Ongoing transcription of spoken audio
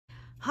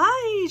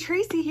Hi,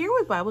 Tracy here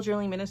with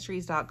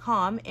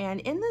BibleJournalingMinistries.com, and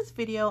in this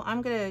video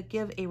I'm going to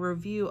give a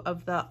review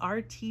of the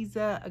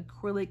Arteza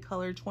Acrylic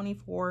Color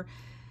 24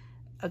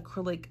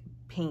 acrylic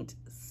paint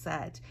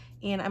set.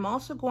 And I'm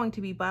also going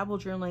to be Bible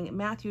journaling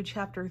Matthew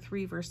chapter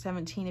 3 verse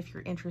 17. If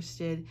you're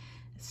interested,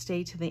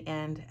 stay to the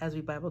end as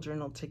we Bible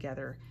journal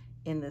together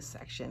in this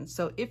section.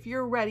 So if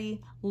you're ready,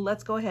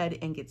 let's go ahead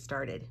and get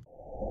started.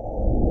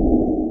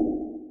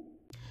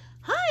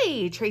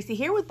 Hi, Tracy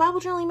here with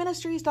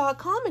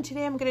BibleJournalingMinistries.com, and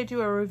today I'm going to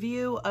do a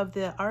review of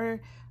the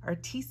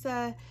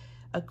Arteza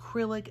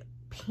Acrylic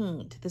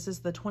Paint. This is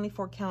the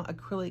 24 count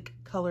acrylic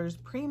colors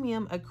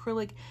premium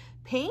acrylic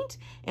paint,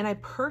 and I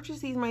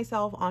purchased these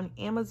myself on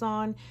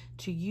Amazon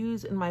to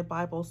use in my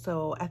Bible.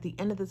 So at the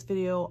end of this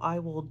video I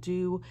will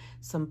do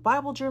some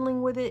Bible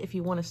journaling with it. If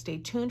you want to stay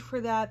tuned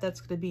for that, that's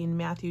going to be in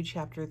Matthew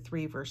chapter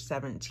 3 verse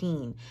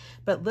 17.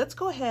 But let's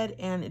go ahead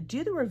and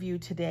do the review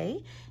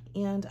today,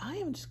 and I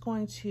am just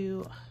going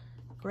to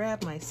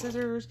grab my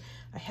scissors.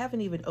 I haven't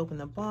even opened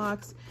the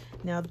box.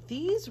 Now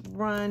these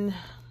run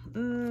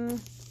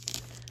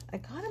I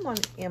got them on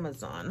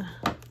Amazon.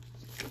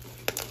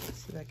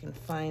 Let's see if I can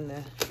find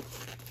the,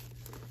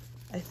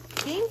 I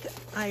think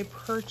I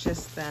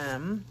purchased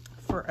them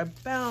for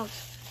about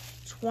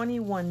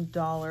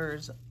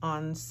 $21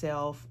 on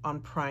sale on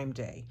Prime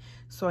Day.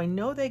 So I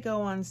know they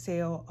go on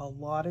sale a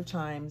lot of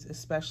times,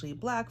 especially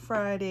Black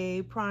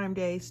Friday, Prime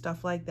Day,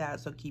 stuff like that.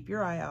 So keep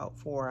your eye out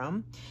for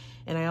them.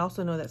 And I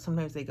also know that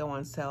sometimes they go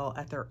on sale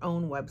at their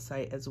own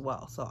website as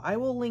well. So I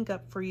will link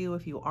up for you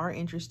if you are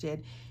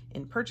interested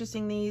in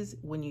purchasing these.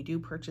 When you do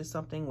purchase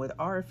something with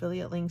our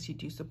affiliate links, you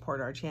do support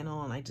our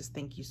channel, and I just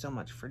thank you so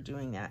much for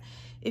doing that.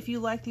 If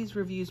you like these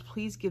reviews,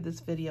 please give this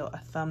video a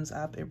thumbs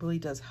up. It really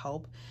does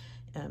help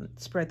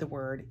spread the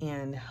word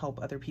and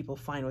help other people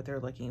find what they're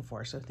looking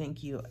for. So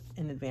thank you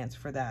in advance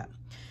for that.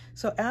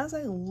 So as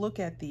I look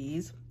at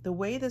these, the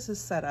way this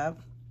is set up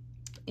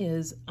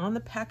is on the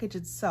package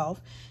itself,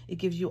 it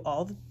gives you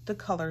all the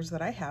colors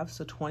that I have.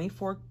 So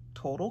 24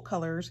 total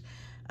colors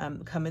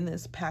come in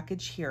this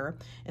package here,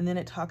 and then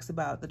it talks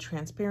about the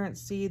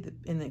transparency,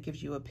 and it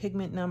gives you a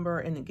pigment number,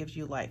 and it gives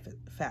you light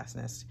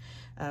fastness.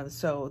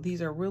 So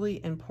these are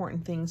really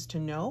important things to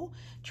know.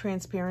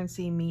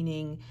 Transparency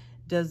meaning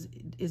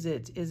is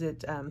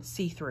it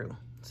see-through?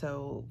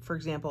 So for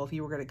example, if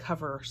you were going to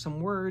cover some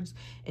words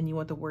and you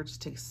want the words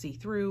to see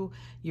through,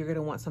 you're going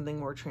to want something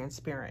more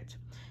transparent.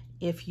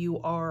 If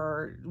you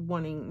are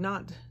wanting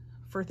not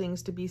for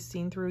things to be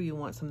seen through, you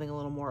want something a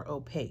little more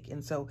opaque.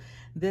 And so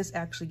this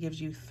actually gives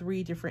you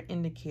 3 different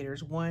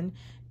indicators. One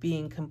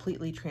being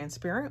completely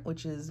transparent,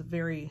 which is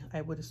very,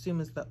 I would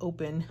assume, is the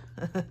open,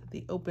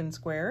 the open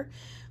square.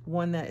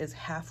 One that is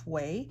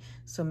halfway,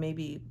 so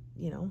maybe,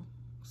 you know,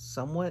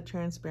 somewhat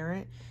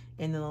transparent.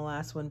 And then the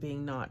last one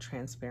being not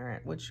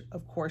transparent, which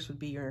of course would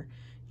be your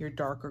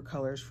darker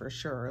colors for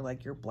sure,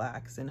 like your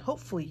blacks and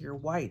hopefully your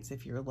whites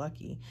if you're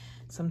lucky.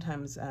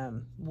 Sometimes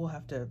we'll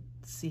have to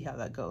see how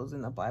that goes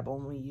in the Bible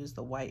when we use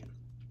the white.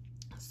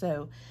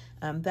 So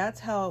that's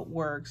how it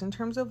works. In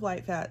terms of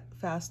light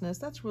fastness,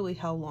 that's really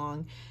how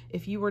long.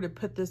 If you were to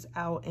put this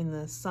out in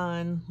the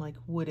sun, like,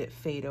 would it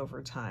fade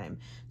over time?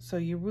 So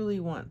you really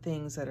want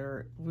things that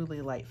are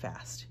really light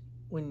fast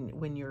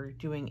when you're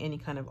doing any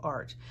kind of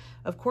art.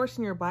 Of course,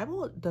 in your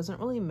Bible, it doesn't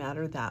really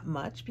matter that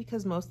much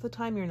because most of the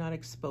time you're not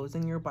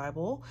exposing your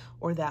Bible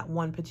or that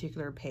one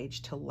particular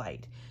page to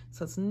light.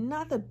 So it's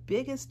not the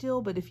biggest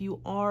deal, but if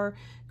you are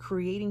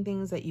creating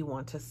things that you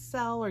want to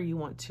sell or you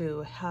want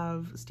to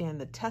have stand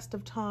the test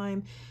of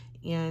time,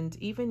 and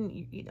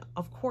even, you know,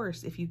 of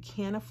course, if you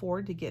can't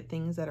afford to get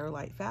things that are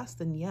light fast,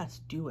 then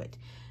yes, do it.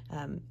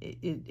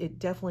 It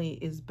definitely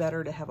is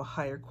better to have a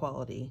higher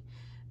quality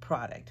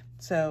product.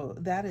 So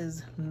that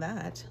is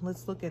that.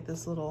 Let's look at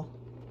this little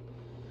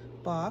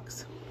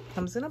box.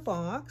 Comes in a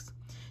box.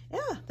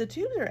 Yeah, the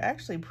tubes are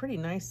actually pretty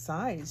nice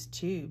sized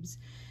tubes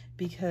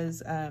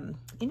because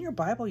in your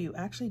Bible you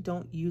actually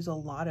don't use a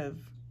lot of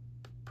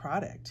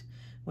product.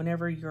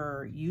 Whenever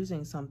you're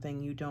using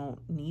something, you don't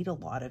need a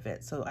lot of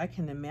it. So I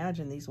can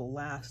imagine these will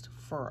last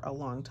for a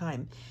long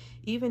time.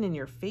 Even in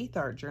your faith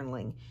art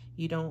journaling,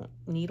 you don't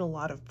need a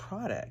lot of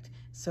product.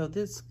 So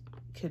this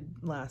could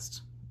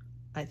last,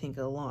 I think,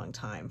 a long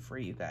time for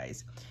you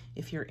guys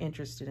if you're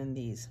interested in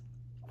these.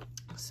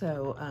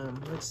 So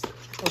let's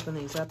open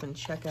these up and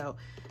check out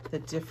the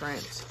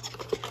different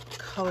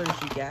colors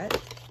you get.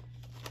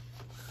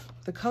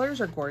 The colors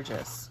are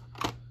gorgeous.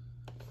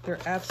 They're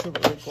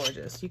absolutely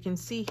gorgeous. You can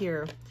see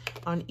here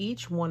on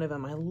each one of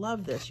them, I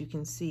love this. You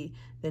can see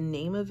the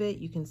name of it,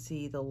 you can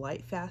see the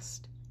light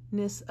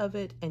fastness of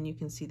it, and you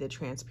can see the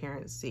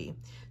transparency.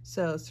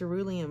 So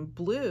cerulean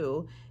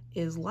blue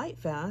is light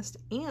fast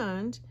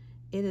and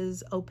it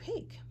is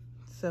opaque.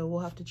 So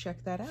we'll have to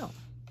check that out.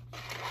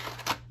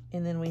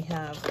 And then we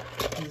have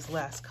these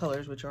last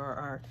colors, which are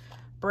our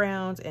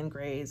browns and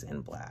grays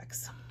and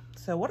blacks.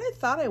 So what I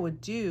thought I would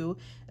do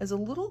is a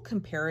little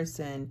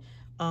comparison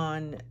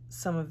on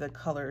some of the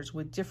colors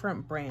with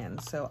different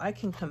brands. So I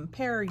can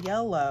compare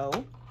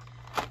yellow,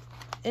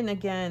 and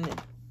again,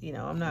 you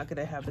know, I'm not going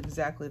to have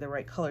exactly the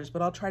right colors,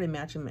 but I'll try to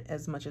match them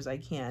as much as I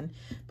can.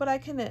 But I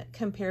can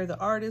compare the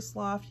Artist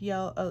Loft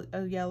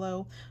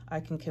yellow. I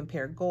can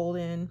compare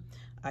golden.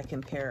 I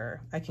can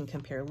compare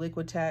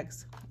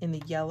Liquitex in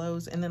the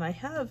yellows. And then I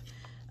have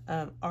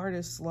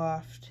Artist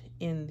Loft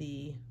in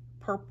the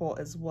purple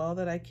as well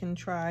that I can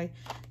try.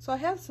 So I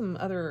have some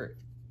other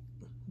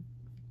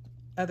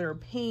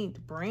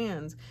paint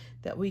brands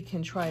that we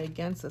can try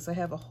against this. I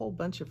have a whole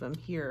bunch of them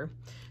here.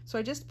 So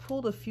I just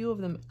pulled a few of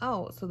them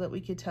out so that we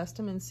could test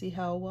them and see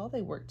how well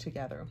they work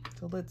together.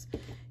 So let's,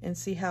 and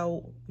see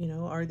how, you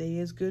know, are they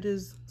as good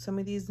as some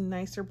of these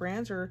nicer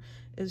brands or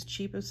as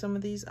cheap as some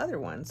of these other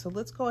ones. So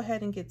let's go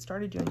ahead and get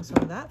started doing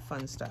some of that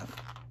fun stuff.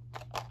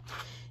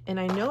 And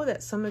I know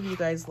that some of you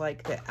guys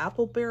like the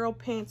apple barrel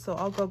paint, so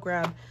I'll go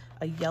grab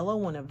a yellow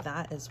one of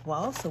that as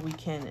well so we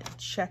can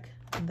check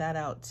that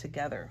out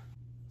together.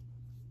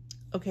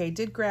 Okay,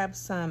 did grab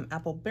some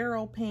apple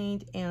barrel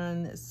paint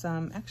and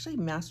some actually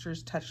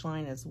Masters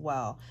Touchline as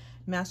well.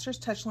 Masters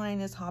Touchline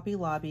is Hobby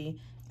Lobby.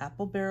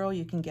 Apple barrel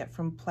you can get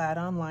from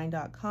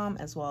plaidonline.com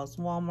as well as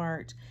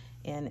Walmart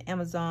and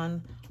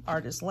Amazon.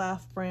 Artist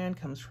Loft brand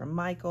comes from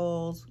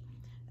Michael's.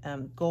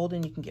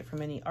 Golden you can get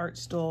from any art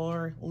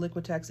store.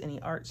 Liquitex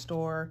any art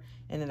store.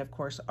 And then of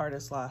course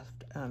Artist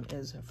Loft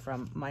is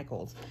from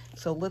Michael's.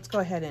 So let's go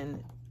ahead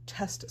and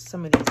test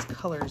some of these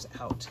colors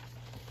out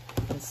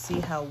and see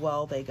how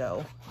well they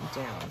go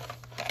down.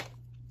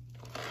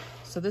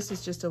 So this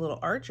is just a little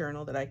art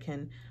journal that I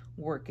can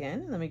work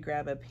in. Let me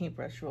grab a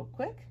paintbrush real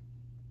quick.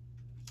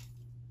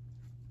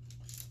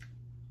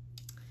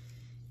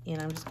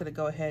 And I'm just gonna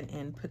go ahead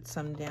and put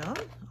some down.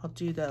 I'll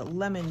do the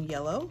lemon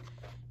yellow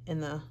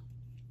in the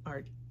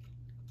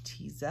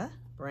Arteza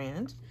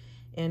brand.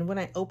 And when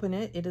I open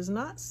it, it is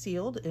not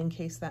sealed, in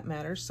case that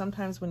matters.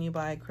 Sometimes when you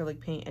buy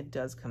acrylic paint, it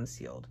does come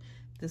sealed.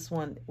 This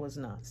one was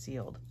not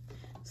sealed.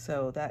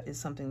 So that is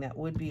something that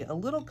would be a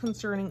little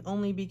concerning,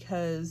 only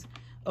because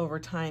over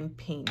time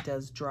paint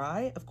does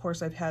dry. Of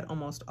course, I've had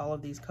almost all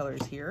of these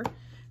colors here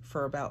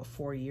for about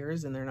 4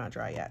 years and they're not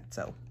dry yet.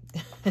 So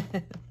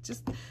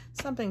just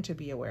something to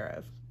be aware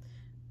of.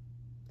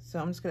 So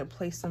I'm just going to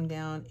place them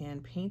down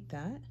and paint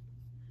that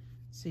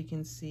so you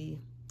can see.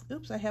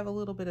 Oops, I have a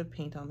little bit of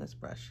paint on this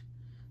brush.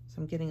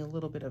 So I'm getting a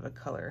little bit of a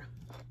color.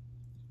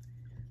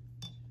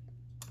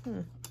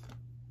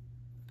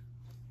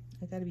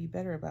 I got to be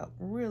better about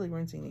really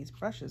rinsing these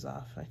brushes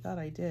off. I thought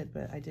I did,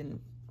 but I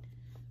didn't.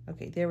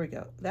 Okay, there we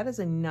go. That is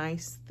a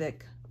nice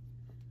thick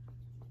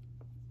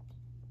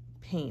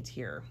paint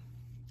here.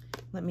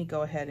 Let me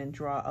go ahead and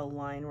draw a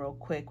line real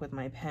quick with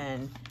my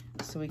pen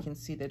so we can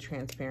see the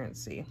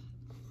transparency.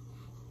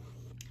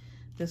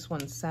 This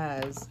one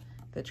says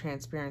the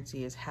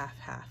transparency is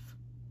half-half,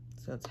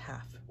 so it's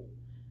half.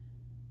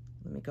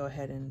 Let me go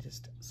ahead and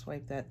just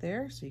swipe that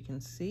there so you can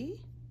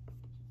see.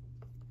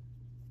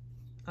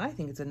 I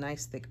think it's a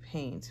nice thick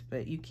paint,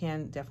 but you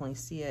can definitely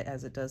see it,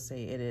 as it does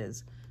say it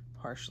is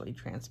partially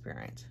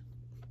transparent.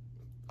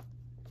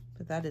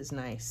 But that is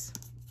nice.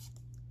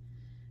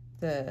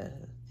 The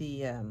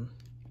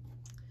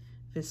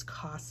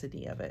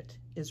viscosity of it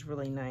is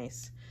really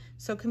nice.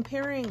 So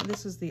comparing,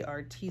 this is the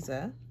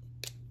Arteza.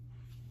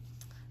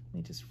 Let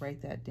me just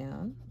write that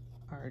down,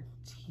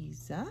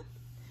 Arteza.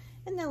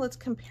 And now let's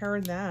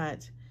compare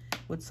that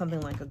with something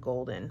like a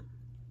golden,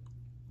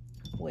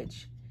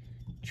 which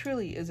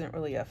truly isn't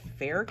really a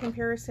fair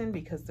comparison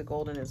because the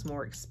golden is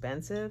more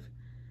expensive,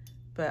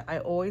 but I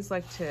always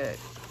like to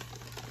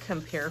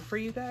compare for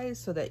you guys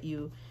so that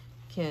you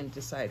can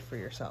decide for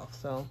yourself.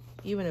 So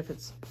even if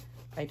it's,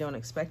 I don't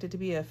expect it to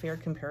be a fair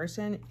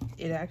comparison,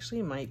 it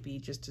actually might be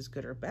just as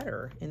good or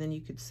better, and then you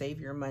could save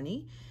your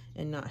money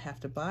and not have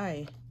to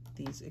buy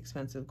these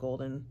expensive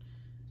golden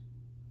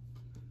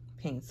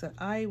paints that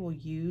I will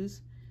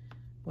use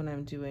when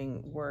I'm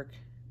doing work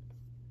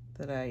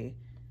that I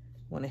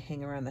want to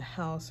hang around the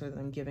house or that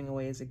I'm giving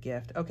away as a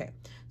gift. Okay,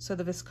 so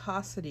the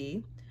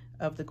viscosity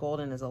of the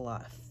golden is a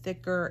lot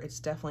thicker. It's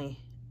definitely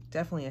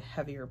a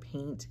heavier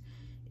paint.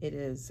 It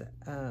is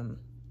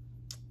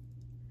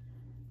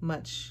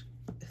much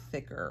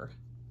thicker.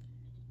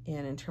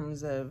 And in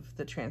terms of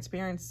the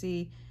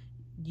transparency,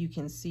 you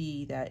can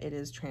see that it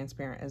is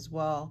transparent as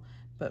well,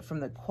 but from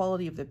the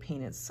quality of the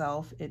paint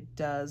itself, it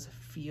does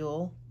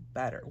feel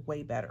better,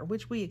 way better,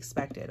 which we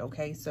expected,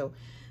 okay? So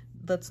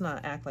let's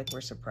not act like we're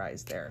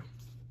surprised there.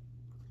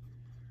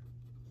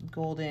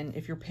 Golden,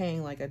 if you're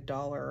paying like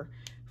 $1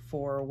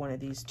 for one of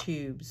these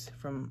tubes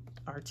from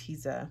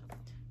Arteza,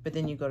 but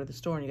then you go to the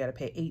store and you got to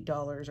pay $8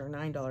 or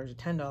 $9 or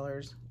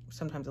 $10,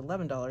 sometimes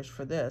 $11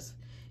 for this,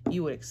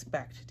 you would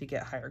expect to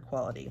get higher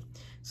quality.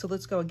 So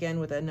let's go again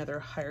with another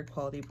higher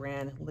quality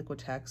brand,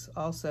 Liquitex,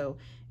 also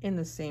in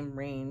the same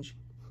range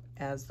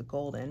as the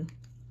golden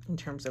in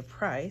terms of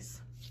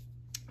price.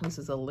 This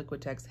is a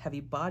Liquitex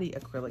heavy body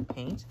acrylic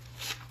paint,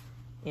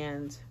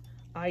 and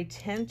I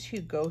tend to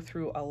go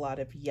through a lot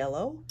of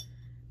yellow.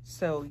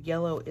 So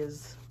yellow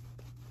is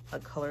a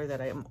color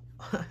that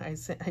I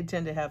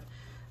tend to have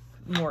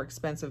more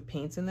expensive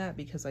paints in that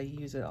because I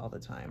use it all the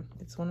time.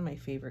 It's one of my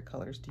favorite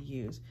colors to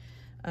use.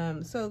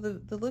 So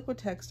the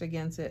Liquitex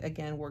against it,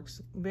 again,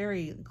 works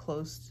very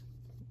close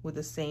with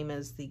the same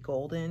as the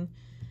golden.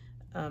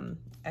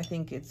 I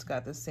think it's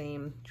got the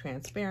same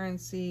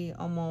transparency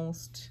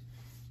almost.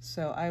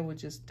 So I would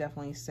just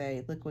definitely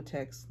say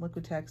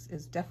Liquitex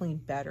is definitely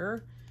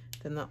better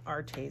than the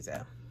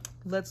Arteza.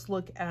 Let's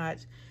look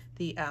at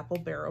the Apple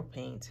Barrel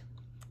paint.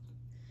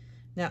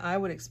 Now I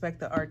would expect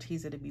the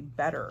Arteza to be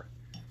better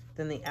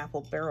than the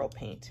Apple Barrel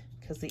paint,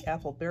 because the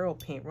Apple Barrel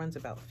paint runs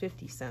about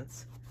 50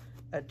 cents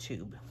a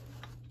tube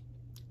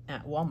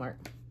at Walmart.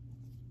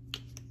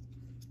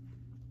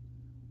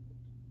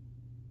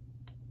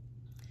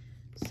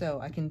 So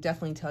I can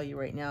definitely tell you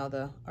right now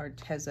the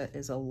Arteza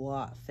is a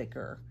lot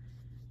thicker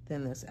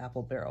than this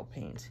Apple Barrel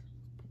paint.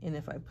 And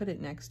if I put it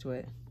next to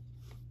it,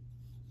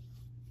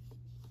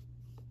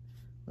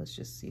 let's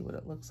just see what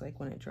it looks like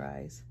when it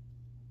dries.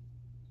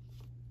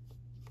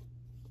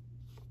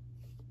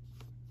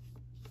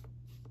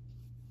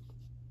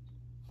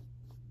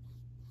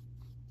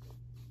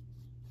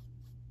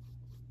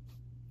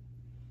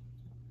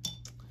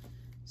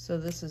 So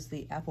this is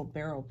the Apple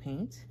Barrel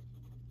paint.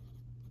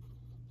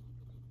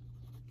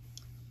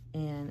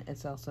 And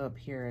it's also up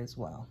here as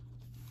well.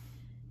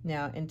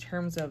 Now, in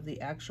terms of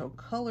the actual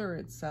color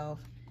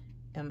itself,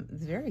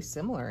 it's very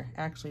similar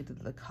actually to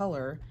the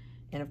color.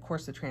 And of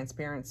course the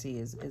transparency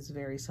is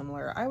very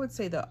similar. I would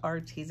say the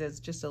Arteza is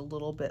just a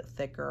little bit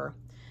thicker,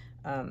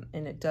 and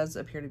it does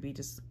appear to be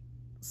just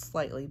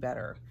slightly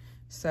better.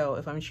 So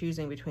if I'm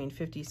choosing between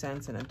 50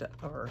 cents and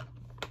or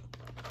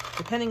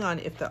depending on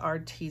if the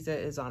Arteza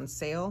is on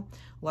sale,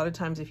 a lot of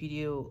times if you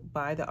do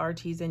buy the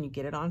Arteza and you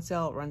get it on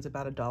sale, it runs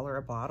about $1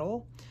 a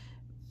bottle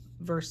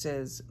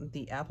versus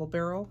the Apple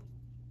Barrel,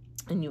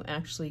 and you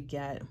actually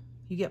get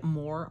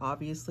more,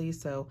 obviously.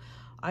 So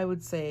I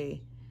would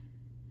say,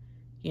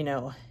 you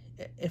know,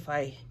 if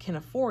I can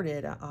afford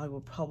it, I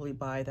would probably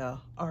buy the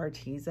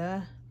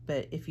Arteza.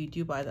 But if you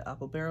do buy the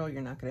Apple Barrel,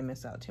 you're not going to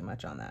miss out too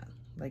much on that.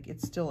 Like,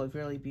 it's still a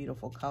really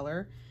beautiful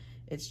color.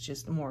 It's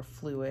just more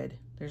fluid.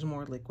 There's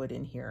more liquid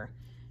in here.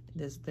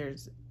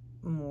 There's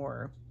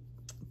more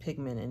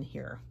pigment in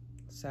here.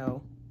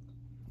 So,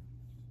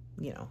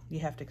 you know, you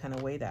have to kind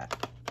of weigh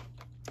that.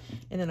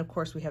 And then of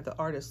course we have the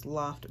Artist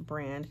Loft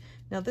brand.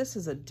 Now this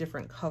is a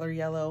different color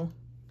yellow.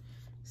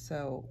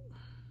 So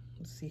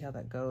let's see how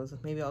that goes.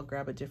 Maybe I'll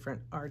grab a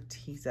different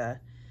Arteza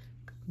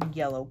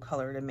yellow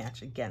color to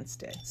match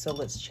against it. So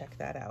let's check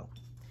that out.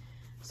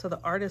 So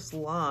the Artist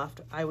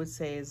Loft, I would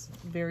say, is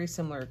very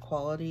similar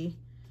quality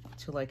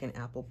to like an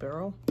Apple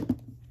Barrel.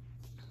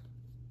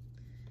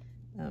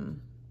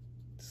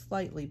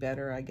 Slightly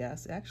better, I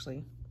guess.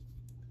 Actually,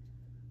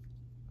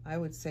 I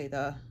would say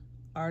the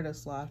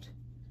Artist Loft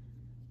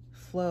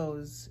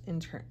flows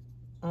in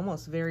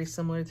almost very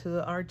similar to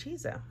the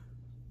Arteza.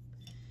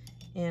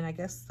 And I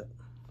guess,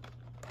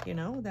 you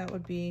know, that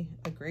would be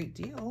a great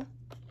deal,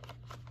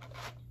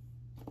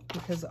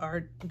 because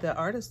the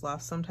Artist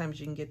Loft, sometimes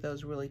you can get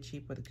those really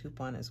cheap with a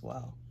coupon as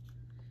well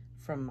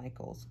from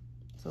Michael's.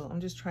 So I'm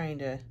just trying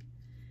to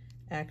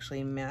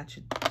actually match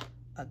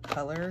a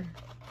color.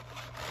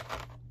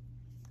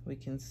 We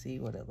can see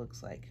what it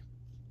looks like.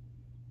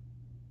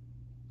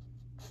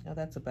 Now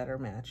that's a better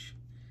match.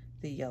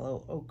 The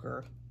yellow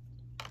ochre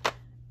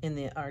in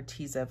the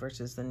Arteza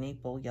versus the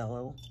maple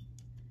yellow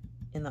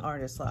in the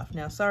Artist Loft.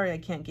 Now, sorry I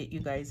can't get you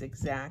guys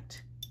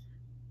exact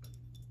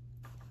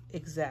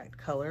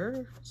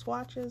color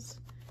swatches,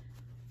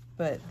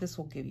 but this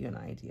will give you an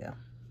idea.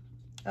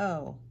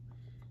 Oh,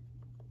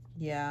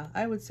 yeah,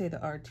 I would say the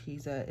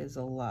Arteza is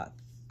a lot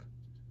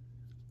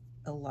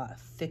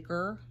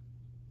thicker.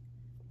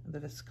 The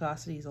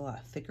viscosity is a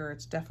lot thicker.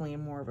 It's definitely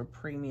more of a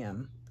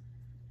premium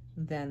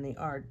than the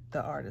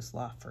Artist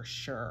Loft for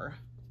sure.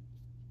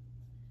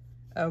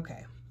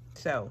 Okay,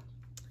 so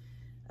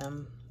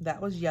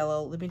that was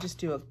yellow. Let me just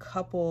do a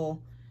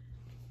couple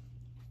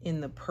in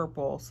the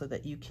purple so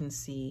that you can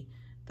see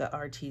the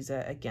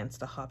Arteza against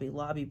the Hobby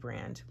Lobby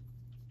brand.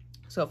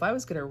 So if I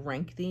was going to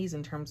rank these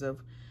in terms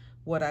of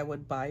what I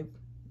would buy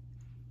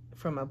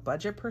from a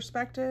budget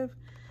perspective,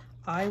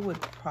 I would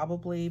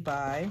probably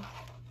buy,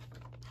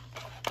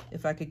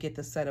 if I could get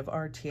the set of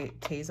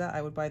Arteza,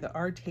 I would buy the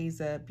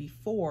Arteza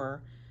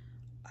before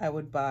I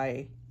would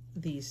buy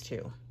these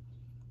two.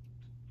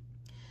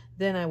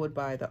 Then I would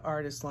buy the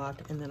Artist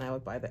Loft, and then I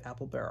would buy the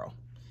Apple Barrel.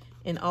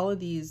 And all of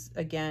these,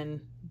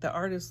 again, the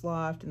Artist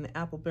Loft and the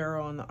Apple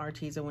Barrel and the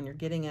Arteza, when you're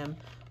getting them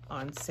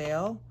on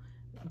sale,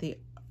 the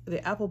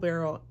Apple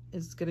Barrel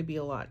is going to be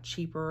a lot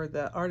cheaper.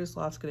 The Artist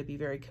Loft is going to be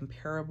very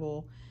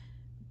comparable,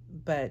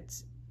 but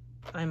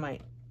I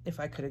might, if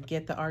I could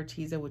get the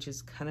Arteza, which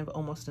is kind of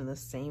almost in the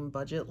same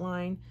budget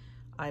line,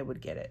 I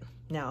would get it.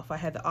 Now, if I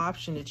had the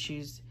option to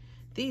choose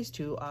these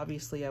two,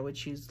 obviously I would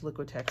choose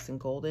Liquitex and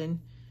Golden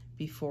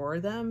before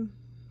them,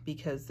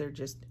 because they're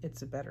just,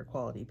 it's a better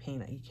quality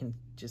paint. You can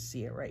just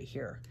see it right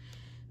here.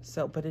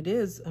 So, but it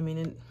is, I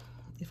mean,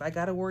 if I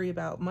got to worry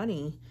about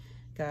money,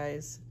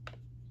 guys,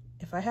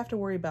 if I have to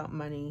worry about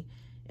money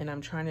and I'm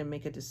trying to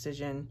make a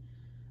decision,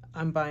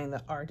 I'm buying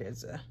the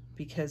Arteza,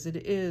 because it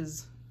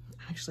is,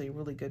 actually a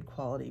really good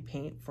quality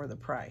paint for the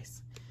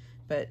price.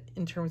 But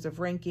in terms of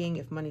ranking,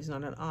 if money's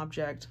not an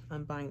object,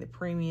 I'm buying the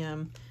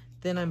premium,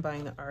 then I'm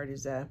buying the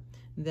Arteza,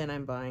 then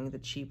I'm buying the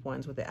cheap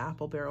ones, with the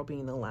apple barrel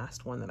being the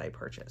last one that I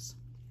purchase.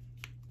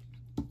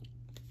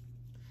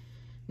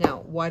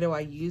 Now, why do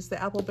I use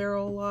the apple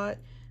barrel a lot?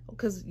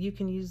 Because you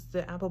can use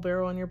the apple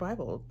barrel on your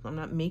Bible. I'm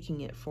not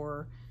making it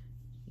for,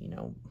 you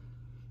know,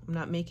 I'm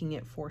not making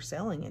it for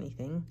selling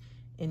anything,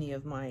 any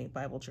of my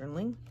Bible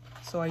journaling.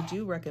 So I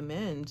do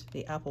recommend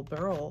the apple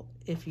barrel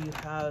if you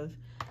have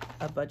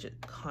a budget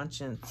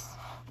conscious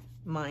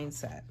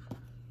mindset.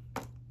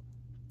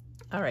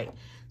 All right,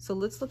 so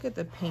let's look at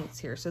the paints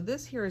here. So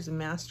this here is a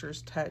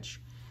Master's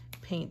Touch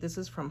paint. This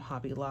is from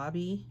Hobby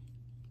Lobby.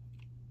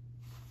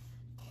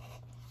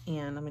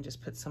 And let me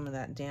just put some of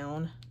that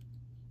down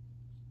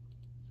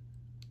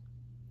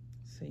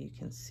so you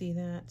can see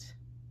that.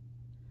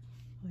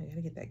 Oh, I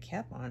gotta get that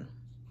cap on.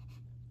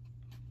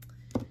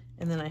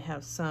 And then I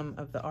have some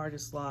of the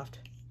Artist Loft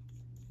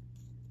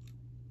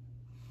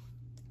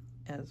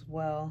as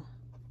well.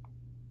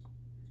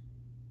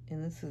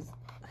 And this is,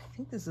 I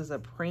think this is a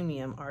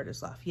premium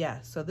Artist Loft.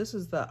 Yeah, so this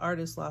is the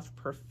Artist Loft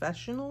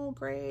Professional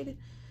grade.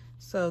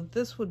 So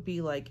this would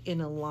be like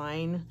in a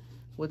line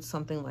with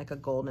something like a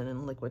Golden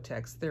and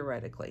Liquitex,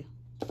 theoretically.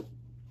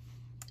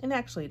 And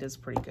actually it is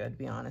pretty good, to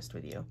be honest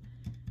with you.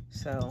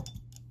 So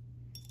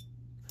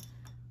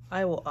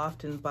I will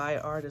often buy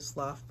Artist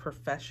Loft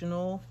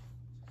Professional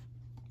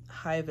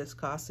high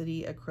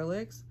viscosity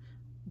acrylics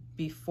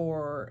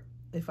before,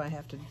 if I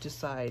have to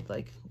decide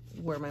like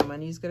where my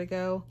money's gonna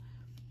go.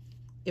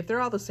 If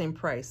they're all the same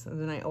price,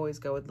 then I always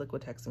go with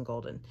Liquitex and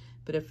Golden.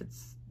 But if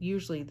it's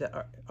usually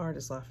the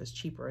Artist Loft is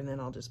cheaper, and then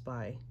I'll just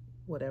buy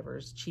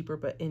whatever's cheaper,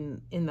 but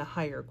in the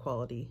higher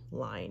quality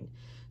line.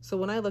 So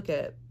when I look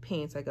at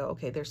paints, I go,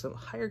 okay, there's a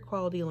higher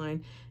quality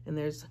line, and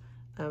there's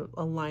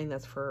a line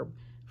that's for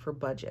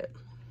budget.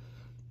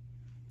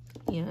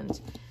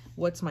 And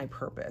what's my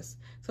purpose?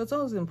 So it's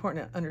always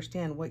important to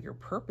understand what your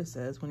purpose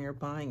is when you're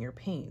buying your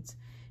paints.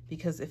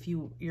 Because if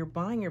you're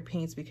buying your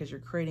paints because you're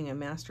creating a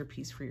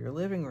masterpiece for your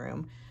living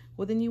room,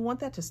 well, then you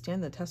want that to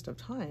stand the test of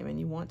time, and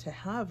you want to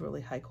have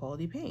really high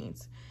quality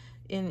paints.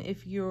 And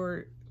if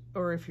you're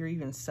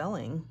even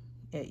selling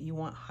it, you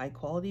want high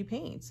quality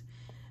paints.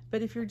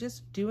 But if you're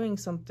just doing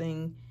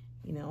something,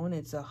 you know, and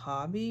it's a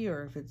hobby,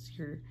 or if it's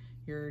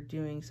you're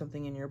doing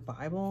something in your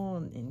Bible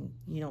and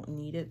you don't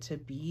need it to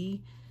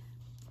be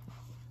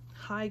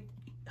high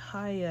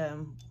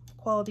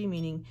quality,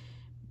 meaning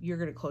you're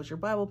going to close your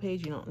Bible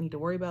page, you don't need to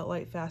worry about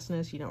light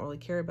fastness, you don't really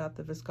care about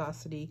the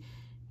viscosity,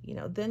 you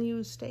know, then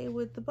you stay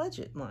with the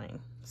budget line.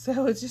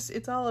 So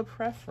it's all a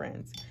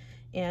preference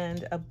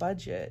and a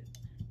budget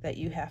that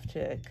you have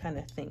to kind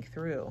of think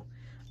through.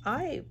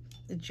 I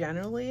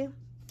generally,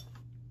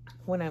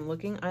 when I'm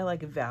looking, I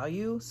like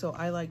value. So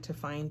I like to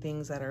find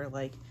things that are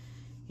like,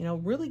 you know,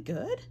 really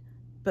good,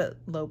 but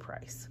low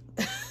price.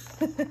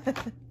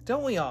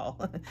 Don't we all?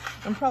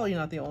 I'm probably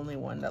not the only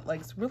one that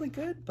likes really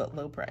good, but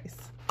low price.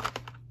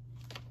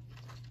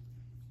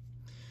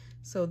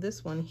 So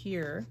this one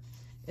here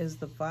is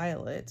the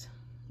violet.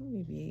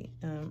 Maybe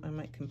I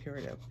might compare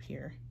it up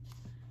here.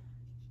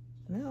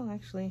 No,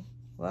 actually,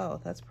 wow,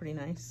 that's pretty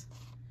nice.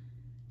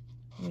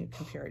 Let me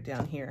compare it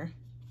down here.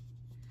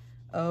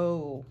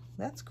 Oh,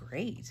 that's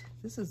great.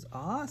 This is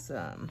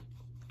awesome.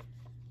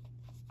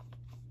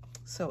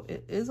 So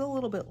it is a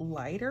little bit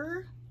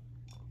lighter,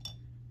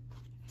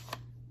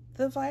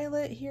 the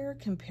violet here,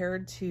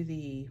 compared to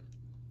the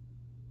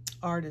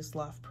Artist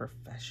Loft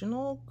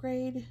Professional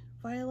grade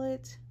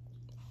violet,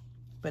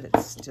 but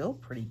it's still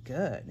pretty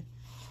good.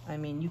 I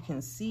mean, you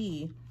can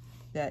see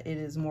that it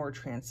is more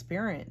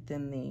transparent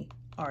than the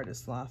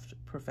Artist Loft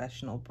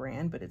Professional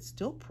brand, but it's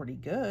still pretty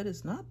good.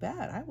 It's not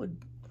bad. I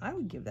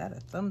would give that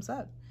a thumbs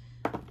up.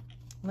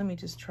 Let me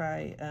just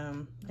try,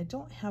 I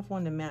don't have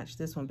one to match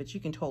this one, but you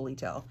can totally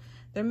tell.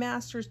 Their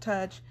Master's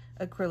Touch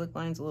acrylic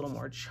line's a little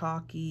more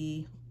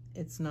chalky.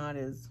 It's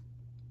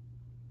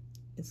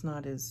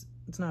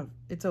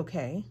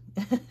okay.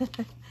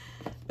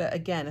 But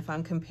again, if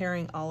I'm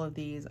comparing all of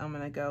these, I'm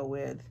gonna go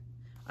with,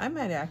 I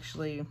might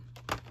actually,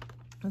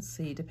 let's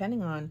see,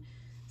 depending on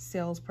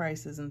sales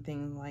prices and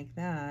things like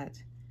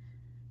that,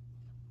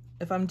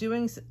 if I'm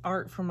doing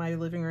art for my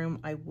living room,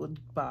 I would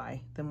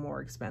buy the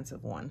more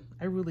expensive one.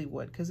 I really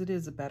would, because it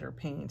is a better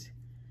paint,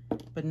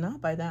 but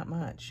not by that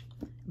much.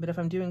 But if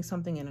I'm doing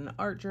something in an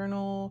art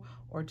journal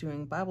or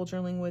doing Bible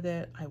journaling with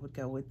it, I would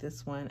go with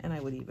this one, and I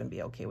would even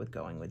be okay with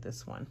going with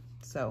this one.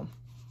 So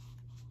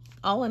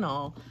all in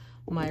all,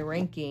 my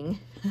ranking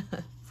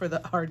for the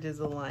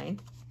Arteza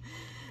line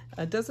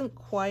doesn't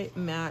quite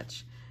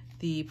match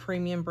the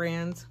premium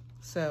brands.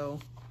 So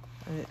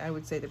I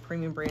would say the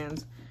premium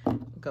brands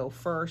go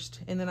first,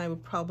 and then I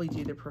would probably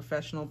do the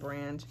professional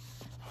brand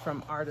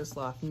from Artist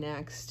Loft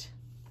next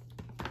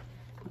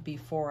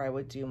before I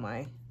would do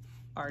my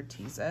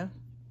Arteza,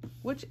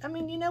 which, I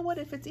mean, you know what,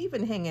 if it's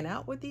even hanging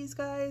out with these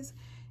guys,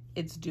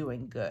 it's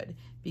doing good,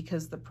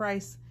 because the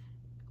price,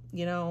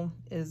 you know,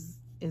 is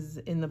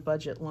in the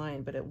budget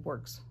line, but it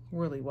works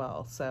really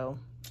well. So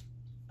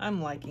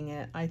I'm liking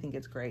it. I think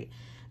it's great.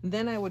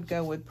 Then I would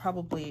go with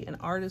probably an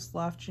Artist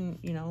Loft, you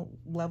know,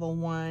 level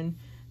 1.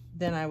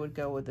 Then I would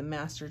go with the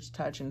Master's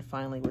Touch, and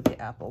finally with the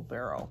Apple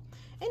Barrel.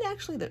 And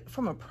actually,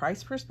 from a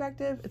price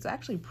perspective, it's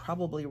actually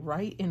probably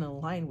right in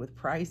line with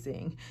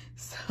pricing.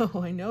 So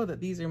I know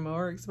that these are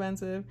more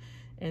expensive,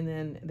 and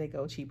then they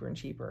go cheaper and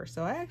cheaper.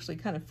 So I actually,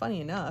 kind of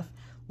funny enough,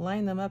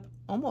 line them up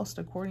almost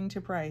according to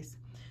price.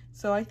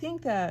 So I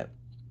think that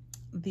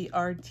the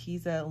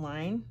Arteza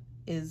line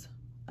is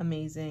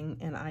amazing,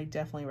 and I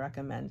definitely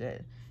recommend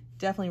it.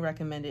 Definitely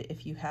recommend it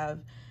if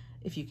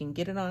you can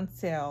get it on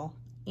sale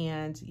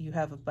and you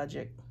have a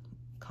budget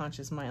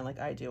conscious mind like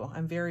I do.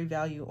 I'm very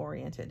value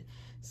oriented.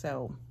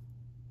 So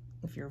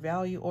if you're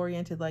value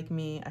oriented like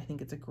me, I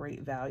think it's a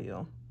great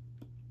value.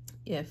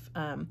 If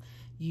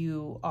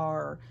you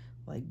are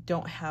like,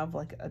 don't have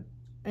like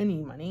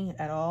any money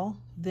at all,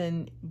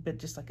 then, but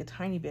just like a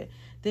tiny bit,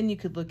 then you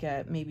could look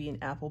at maybe an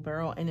Apple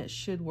Barrel, and it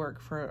should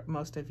work for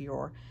most of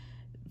your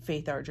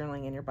faith art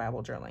journaling and your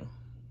Bible journaling.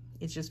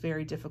 It's just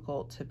very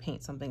difficult to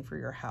paint something for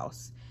your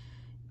house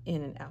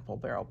in an Apple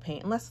Barrel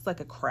paint, unless it's like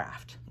a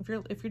craft.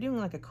 If you're doing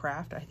like a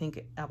craft, I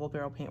think Apple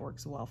Barrel paint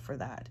works well for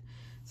that.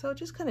 So it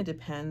just kind of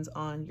depends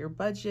on your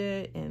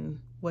budget and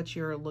what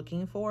you're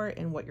looking for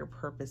and what your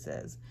purpose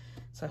is.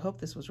 So I hope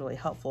this was really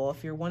helpful.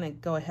 If you want to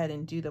go ahead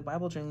and do the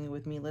Bible journaling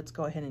with me, let's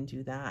go ahead and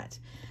do that.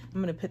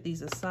 I'm going to put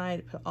these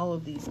aside, put all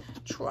of these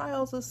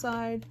trials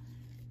aside.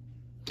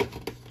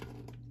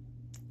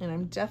 And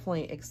I'm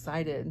definitely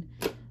excited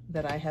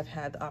that I have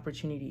had the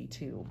opportunity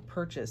to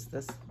purchase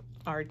this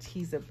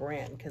Arteza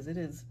brand, because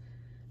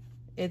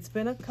it's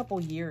been a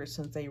couple years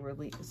since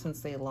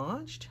they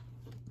launched,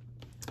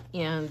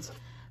 and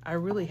I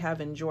really have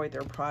enjoyed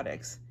their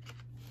products.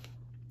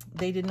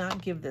 They did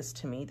not give this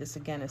to me. This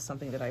again is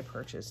something that I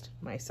purchased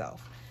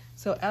myself.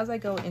 So as I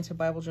go into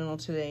Bible Journal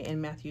today in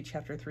Matthew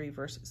chapter 3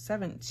 verse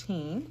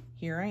 17,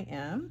 here I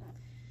am.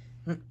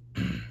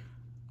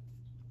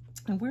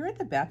 And we're at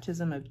the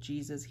baptism of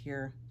Jesus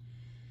here.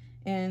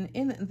 And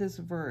in this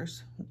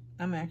verse,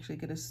 I'm actually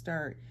going to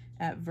start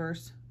at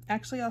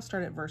I'll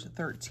start at verse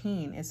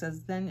 13. It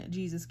says, then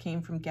Jesus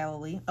came from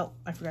Galilee. Oh,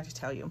 I forgot to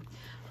tell you.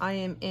 I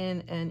am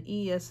in an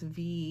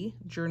ESV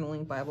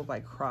journaling Bible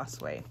by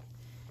Crossway.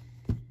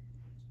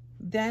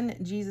 Then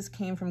Jesus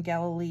came from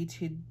Galilee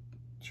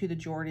to the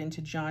Jordan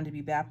to John to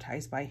be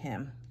baptized by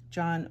him.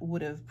 John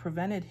would have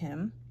prevented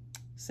him,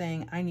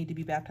 saying, I need to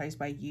be baptized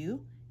by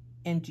you,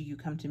 and do you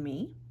come to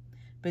me?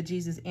 But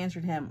Jesus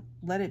answered him,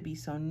 let it be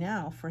so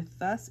now, for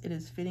thus it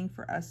is fitting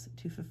for us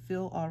to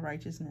fulfill all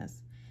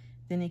righteousness.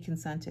 Then he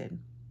consented.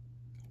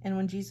 And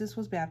when Jesus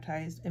was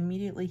baptized,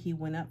 immediately he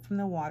went up from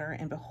the water,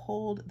 and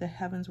behold, the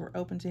heavens were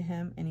opened to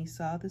him, and he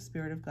saw the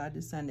Spirit of God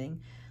descending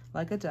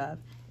like a dove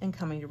and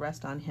coming to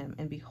rest on him.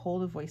 And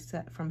behold, a voice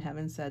set from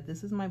heaven said,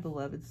 this is my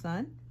beloved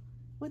Son,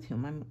 with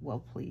whom I'm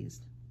well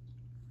pleased.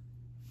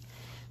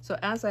 So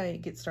as I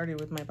get started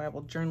with my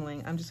Bible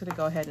journaling, I'm just going to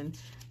go ahead and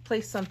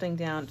place something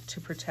down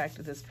to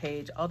protect this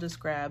page. I'll just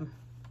grab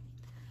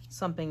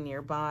something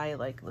nearby,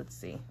 like, let's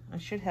see, I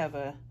should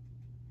have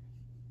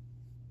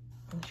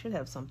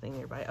something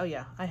nearby. Oh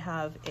yeah, I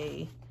have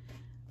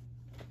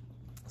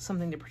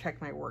something to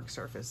protect my work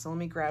surface. So let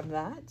me grab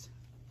that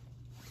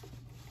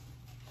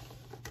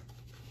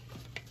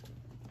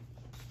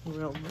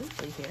real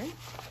loosely here.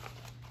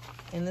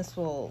 And this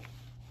will,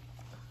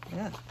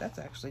 yeah, that's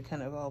actually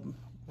kind of all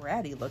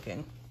ratty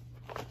looking.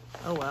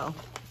 Oh well,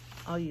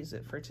 I'll use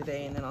it for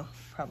today, and then I'll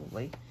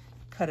probably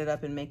cut it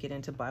up and make it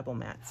into Bible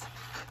mats.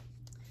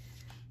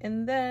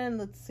 And then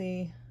let's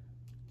see,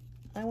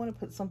 I want to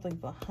put something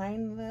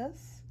behind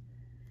this,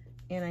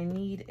 and I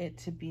need it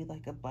to be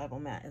like a Bible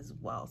mat as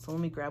well. So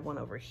let me grab one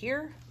over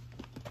here.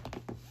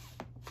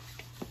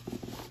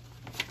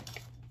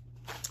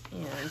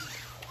 And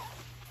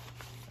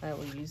I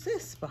will use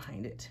this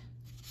behind it.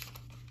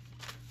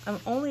 I'm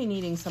only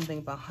needing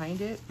something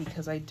behind it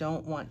because I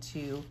don't want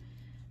to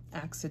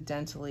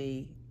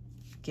accidentally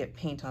get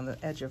paint on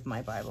the edge of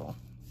my Bible.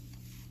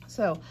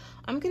 So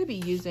I'm going to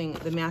be using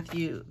the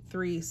Matthew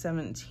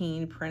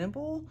 3:17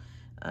 printable.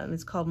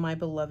 It's called My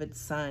Beloved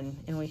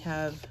Son, and we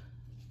have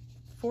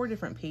 4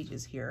 different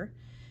pages here.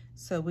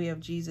 So we have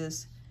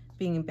Jesus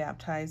being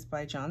baptized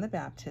by John the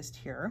Baptist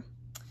here,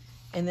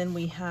 and then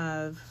we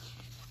have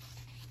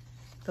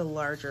the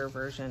larger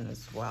version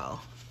as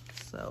well.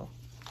 So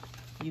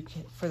you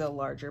can, for the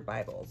larger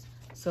Bibles.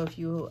 So if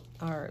you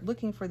are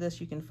looking for this,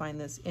 you can find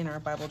this in our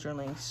Bible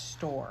journaling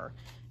store,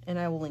 and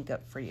I will link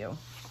up for you.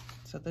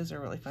 So those are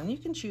really fun. You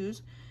can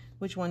choose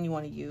which one you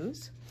want to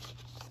use.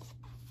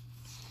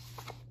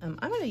 I'm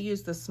going to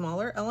use the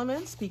smaller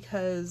elements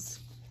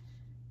because,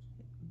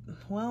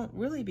 well,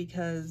 really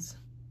because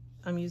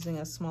I'm using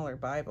a smaller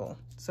Bible.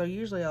 So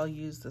usually I'll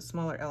use the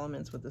smaller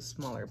elements with the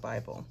smaller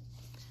Bible.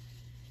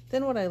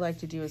 Then what I like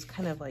to do is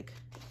kind of like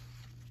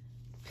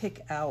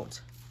pick out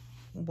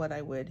what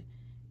I would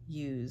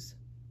use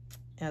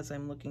as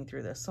I'm looking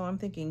through this. So I'm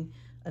thinking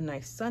a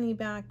nice sunny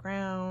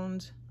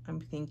background. I'm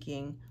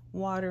thinking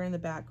water in the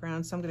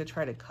background. So I'm going to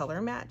try to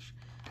color match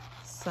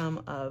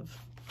some of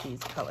these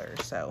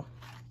colors. So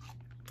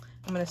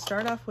I'm going to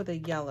start off with a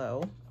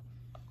yellow,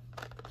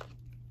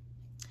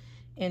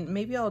 and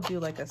maybe I'll do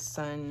like a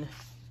sun,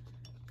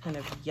 kind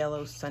of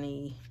yellow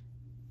sunny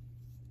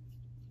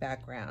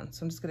background.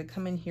 So I'm just going to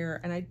come in here,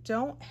 and I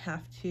don't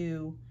have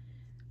to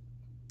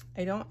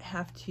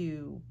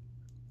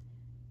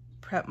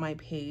prep my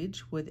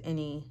page with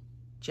any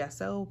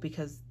gesso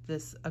because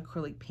this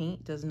acrylic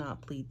paint does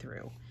not bleed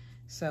through.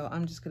 So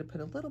I'm just going to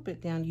put a little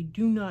bit down. You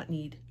do not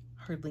need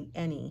hardly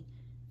any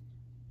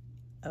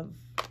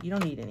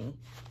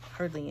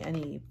hardly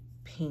any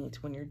paint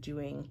when you're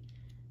doing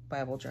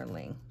Bible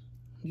journaling.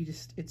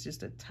 It's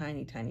just a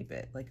tiny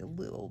bit, like a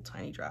little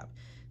tiny drop.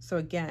 So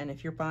again,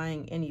 if you're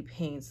buying any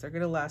paints, they're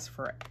gonna last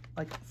for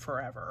like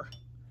forever.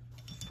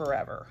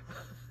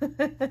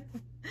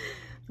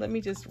 Let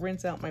me just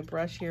rinse out my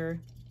brush here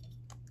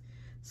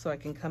so I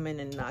can come in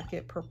and not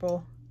get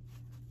purple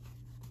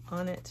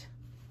on it.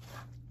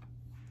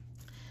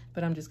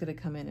 But I'm just gonna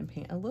come in and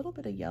paint a little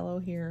bit of yellow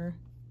here.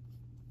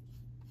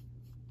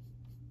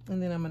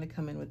 And then I'm gonna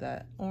come in with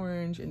that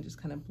orange and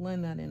just kind of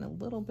blend that in a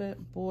little bit.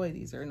 Boy,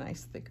 these are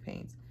nice thick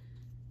paints.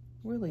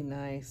 Really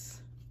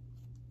nice.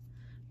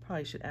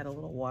 Probably should add a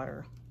little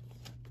water.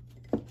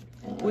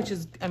 Which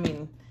is, I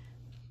mean,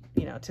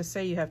 you know, to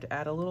say you have to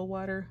add a little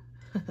water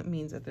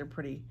means that they're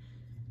pretty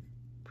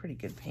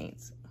good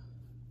paints.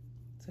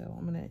 So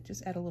I'm gonna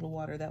just add a little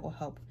water. That will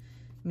help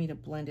me to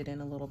blend it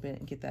in a little bit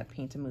and get that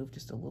paint to move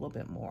just a little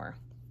bit more.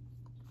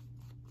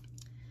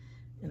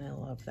 And I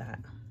love that.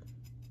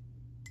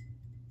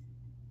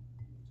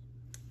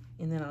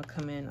 And then I'll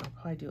come in, I'll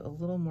probably do a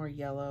little more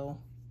yellow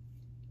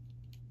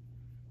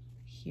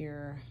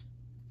here.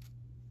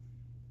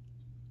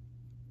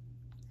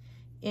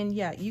 And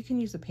yeah, you can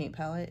use a paint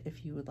palette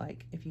if you would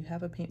like. If you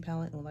have a paint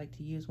palette and would like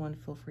to use one,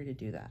 feel free to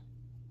do that.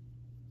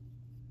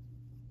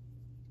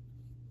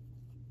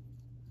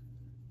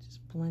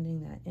 Just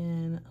blending that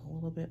in a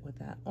little bit with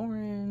that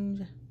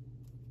orange.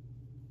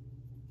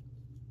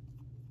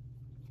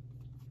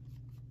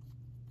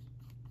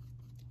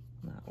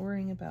 Not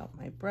worrying about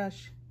my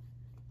brush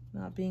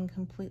not being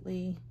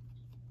completely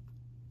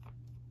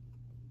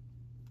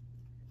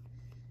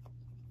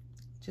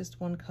just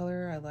one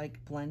color. I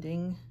like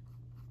blending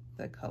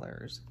the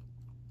colors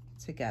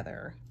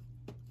together.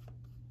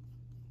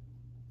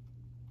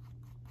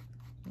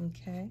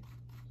 Okay.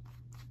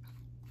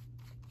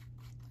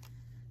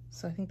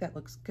 So I think that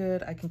looks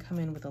good. I can come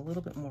in with a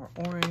little bit more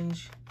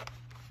orange,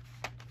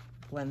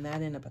 blend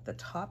that in up at the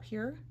top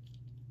here.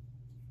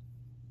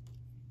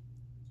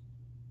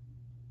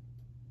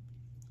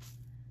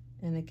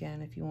 And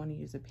again, if you want to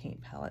use a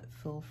paint palette,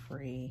 feel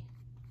free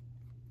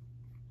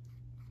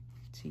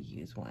to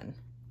use one.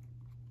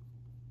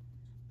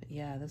 But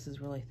yeah, this is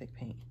really thick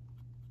paint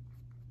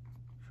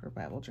for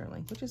Bible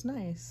journaling, which is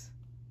nice.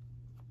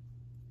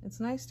 It's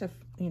nice to,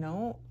 you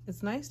know,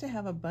 it's nice to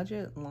have a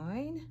budget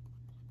line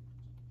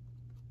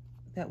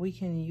that we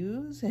can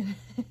use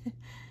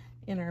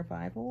in our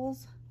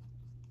Bibles.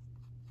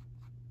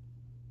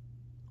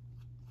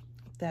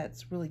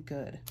 That's really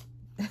good,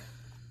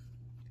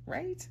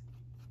 right?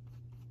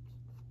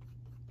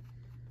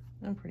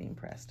 I'm pretty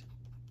impressed.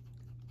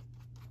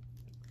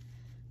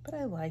 But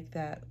I like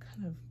that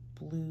kind of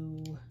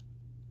blue,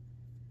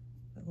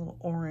 that little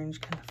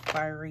orange, kind of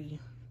fiery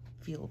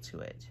feel to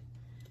it.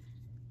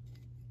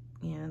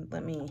 And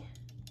let me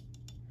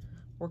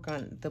work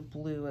on the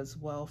blue as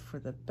well for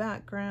the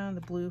background,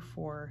 the blue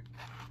for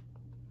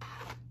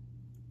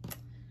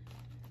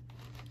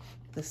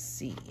the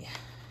sea.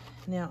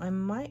 Now I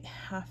might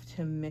have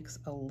to mix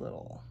a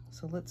little.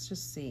 So let's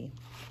just see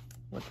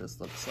what this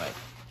looks like.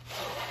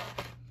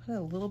 Put a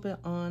little bit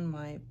on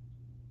my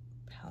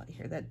palette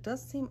here. That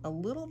does seem a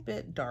little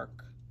bit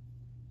dark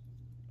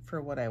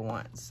for what I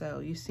want. So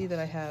you see that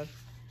I have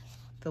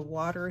the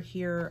water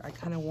here. I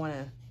kind of want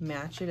to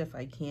match it if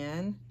I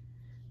can.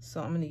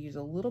 So I'm going to use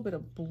a little bit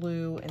of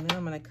blue, and then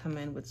I'm going to come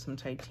in with some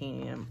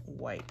titanium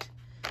white.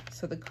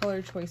 So the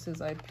color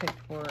choices I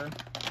picked were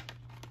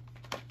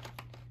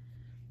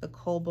the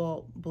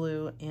cobalt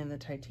blue and the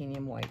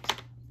titanium white.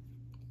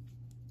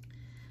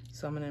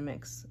 So I'm going to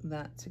mix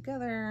that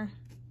together,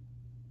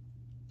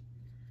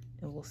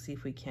 and we'll see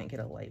if we can't get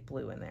a light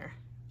blue in there.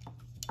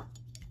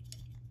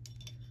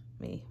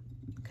 Let me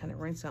kind of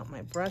rinse out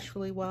my brush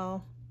really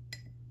well.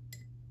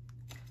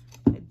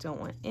 I don't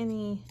want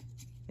anything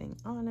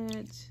on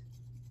it.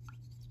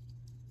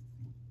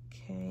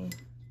 Okay.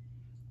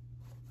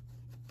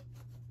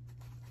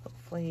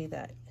 Hopefully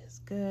that is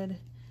good.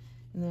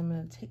 And then I'm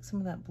going to take some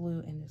of that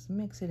blue and just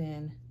mix it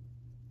in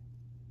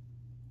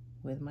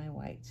with my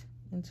white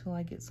until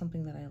I get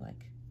something that I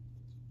like.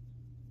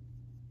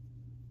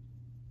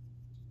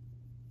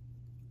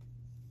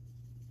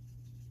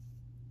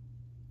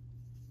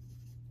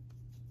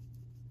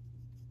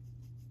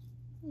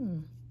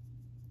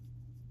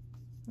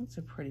 That's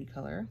a pretty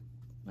color.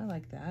 I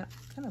like that.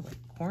 It's kind of like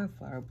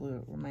cornflower blue.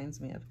 It reminds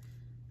me of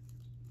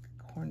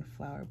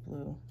cornflower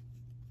blue.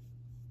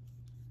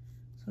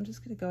 So I'm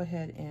just going to go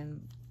ahead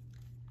and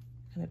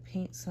kind of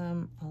paint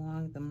some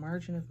along the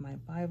margin of my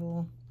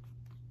Bible.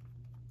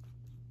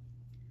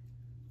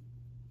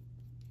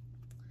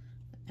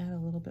 add a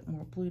little bit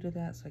more blue to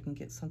that so I can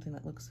get something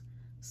that looks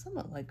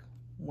somewhat like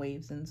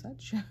waves and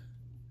such. You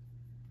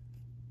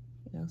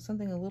know,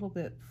 something a little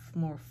bit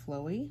more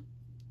flowy,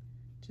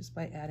 just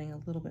by adding a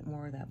little bit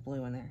more of that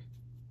blue in there.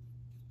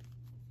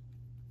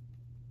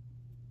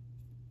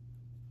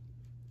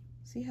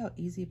 See how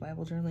easy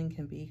Bible journaling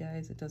can be,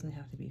 guys? It doesn't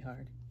have to be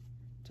hard.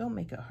 Don't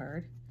make it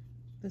hard.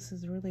 This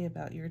is really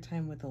about your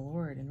time with the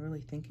Lord and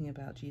really thinking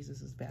about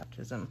Jesus's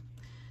baptism.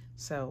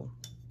 So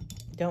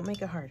don't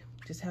make it hard.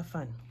 Just have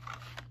fun.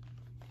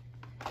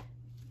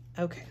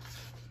 Okay.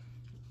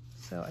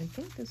 So I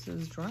think this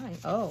is drying.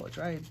 Oh, it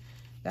dried.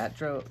 That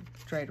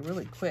dried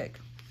really quick.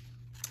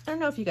 I don't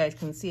know if you guys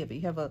can see it,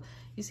 but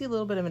you see a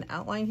little bit of an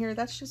outline here.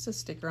 That's just a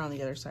sticker on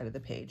the other side of the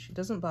page. It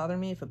doesn't bother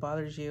me. If it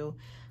bothers you,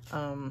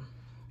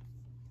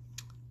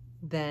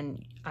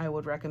 then I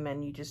would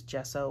recommend you just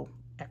gesso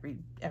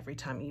every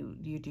time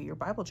you do your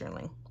Bible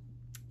journaling,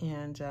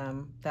 and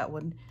that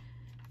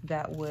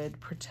would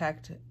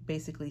protect,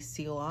 basically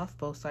seal off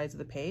both sides of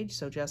the page.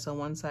 So gesso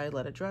one side,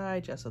 let it dry,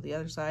 gesso the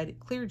other side,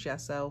 clear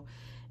gesso,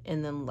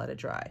 and then let it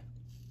dry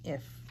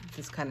if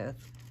this kind of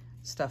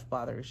stuff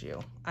bothers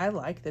you. I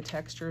like the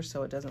texture,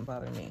 so it doesn't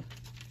bother me.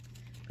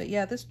 But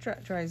yeah, this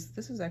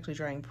is actually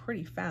drying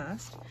pretty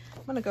fast.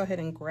 I'm gonna go ahead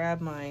and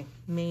grab my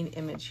main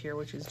image here,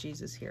 which is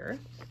Jesus here.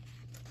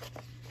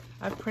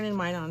 I've printed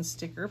mine on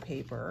sticker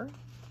paper,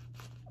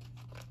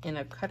 and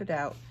I've cut it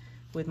out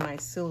with my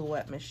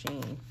Silhouette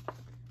machine.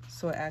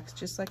 So it acts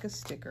just like a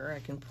sticker. I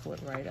can pull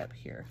it right up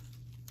here.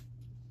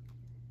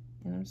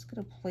 And I'm just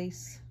gonna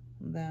place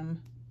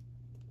them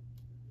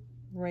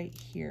right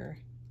here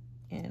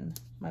in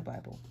my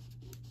Bible.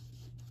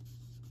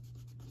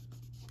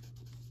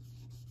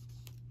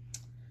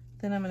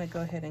 Then I'm gonna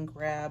go ahead and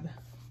grab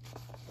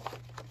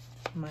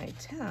my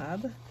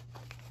tab.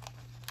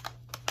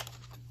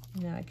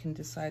 Now I can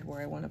decide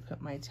where I want to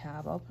put my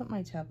tab. I'll put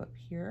my tab up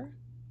here.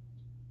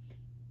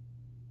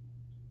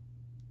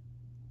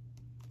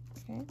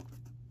 Okay.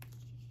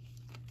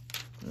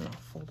 And I'll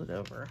fold it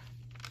over.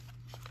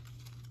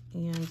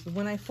 And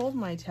when I fold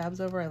my tabs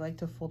over, I like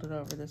to fold it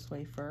over this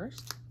way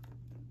first.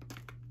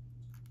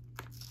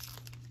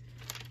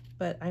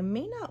 But I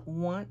may not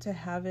want to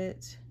have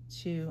it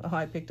to, oh,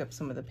 I picked up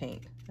some of the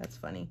paint. That's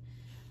funny.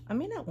 I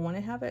may not want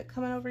to have it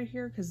coming over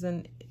here because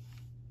then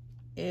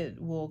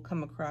it will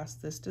come across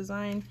this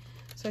design.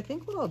 So I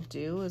think what I'll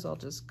do is I'll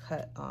just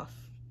cut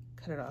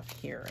it off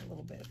here a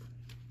little bit.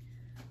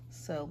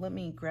 So let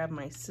me grab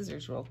my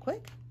scissors real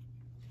quick.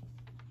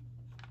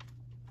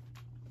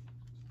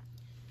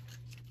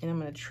 And I'm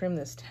going to trim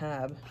this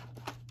tab.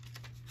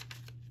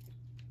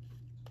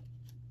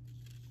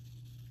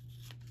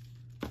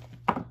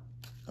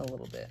 A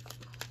little bit.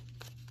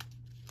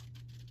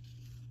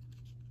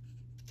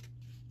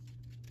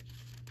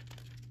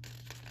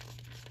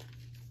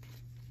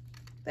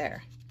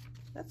 There,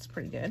 that's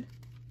pretty good.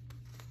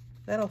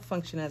 That'll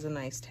function as a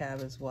nice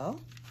tab as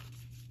well.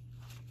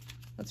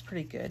 That's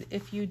pretty good.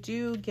 If you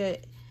do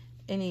get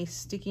any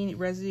sticky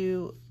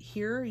residue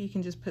here, you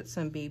can just put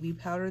some baby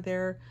powder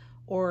there,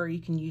 or you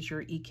can use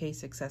your EK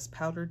Success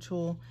powder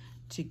tool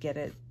to get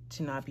it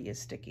to not be as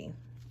sticky.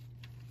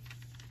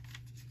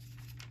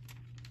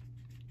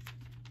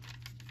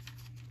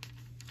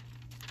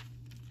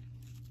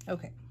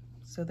 Okay,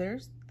 so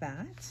there's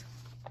that.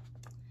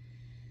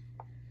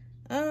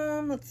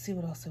 Let's see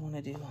what else I want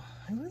to do.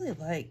 I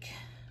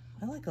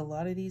like a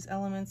lot of these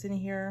elements in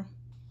here,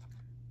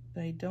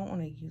 but I don't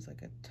want to use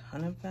like a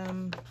ton of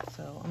them,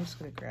 so I'm just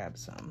going to grab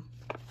some.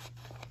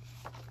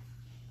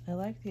 I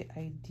like the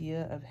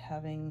idea of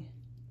having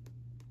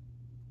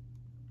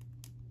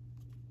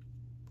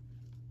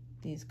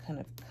these kind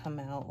of come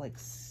out like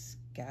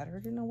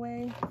scattered in a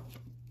way.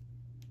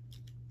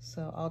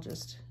 So I'll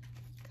just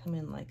come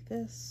in like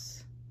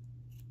this.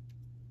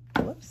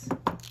 Whoops.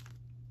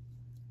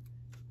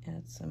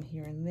 Add some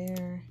here and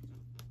there.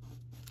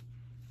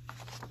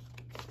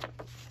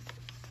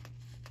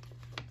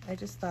 I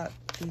just thought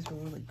these were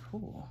really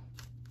cool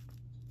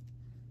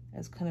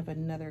as kind of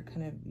another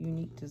kind of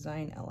unique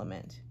design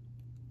element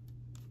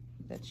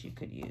that you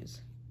could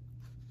use.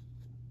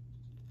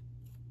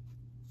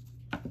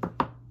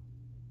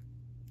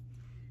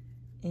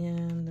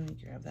 And let me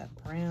grab that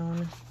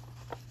brown.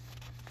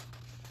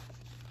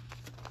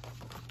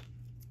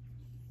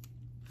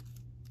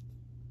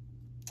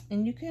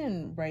 And you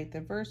can write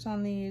the verse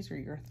on these or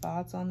your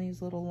thoughts on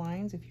these little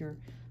lines if you're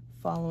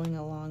following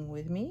along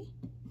with me.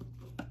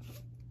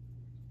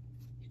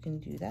 You can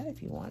do that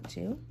if you want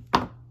to.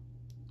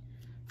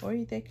 Or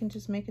they can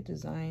just make a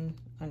design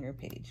on your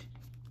page.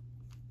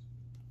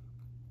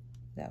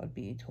 That would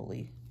be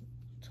totally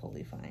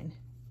fine.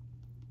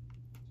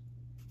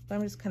 But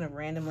I'm just kind of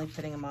randomly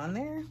putting them on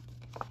there.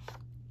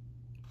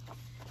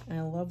 And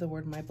I love the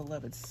word my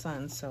beloved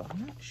son, so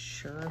I'm not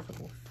sure if it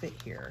will fit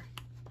here.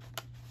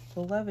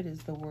 Beloved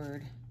is the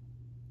word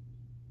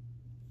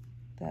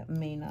that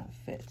may not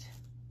fit.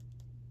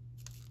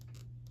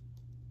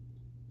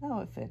 Oh,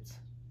 it fits.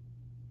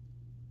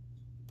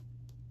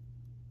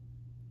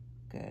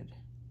 Good.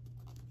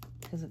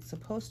 Because it's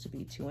supposed to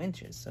be 2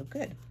 inches, so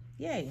good.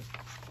 Yay.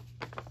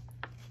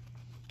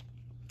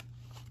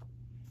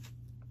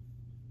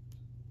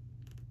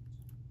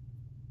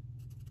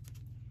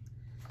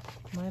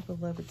 my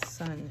beloved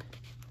son.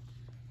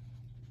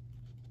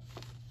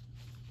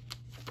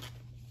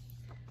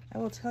 I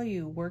will tell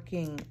you,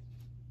 working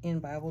in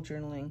Bible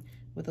journaling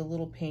with a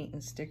little paint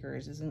and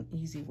stickers is an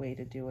easy way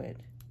to do it.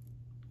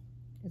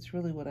 It's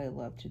really what I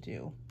love to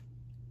do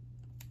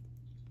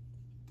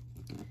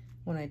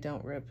when I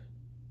don't rip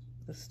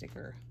the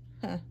sticker.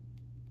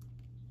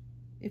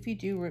 If you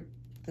do rip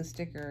the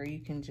sticker, you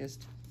can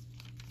just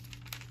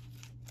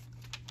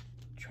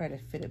try to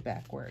fit it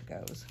back where it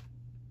goes.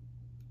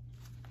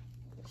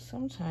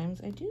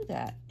 Sometimes I do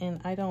that,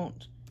 and I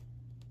don't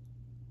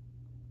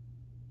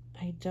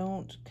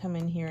come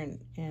in here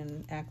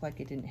and act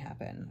like it didn't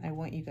happen. I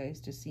want you guys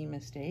to see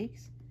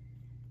mistakes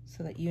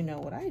so that you know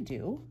what I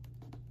do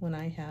when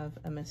I have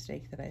a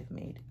mistake that I've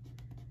made.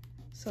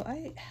 So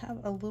I have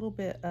a little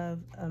bit of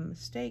a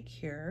mistake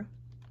here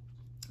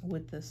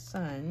with the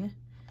sun,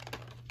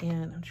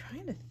 and I'm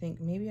trying to think,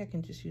 maybe I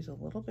can just use a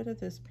little bit of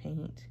this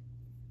paint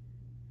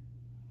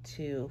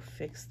to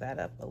fix that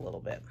up a little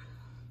bit.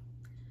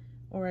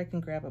 Or I can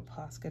grab a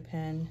Posca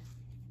pen.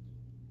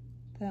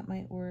 That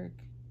might work.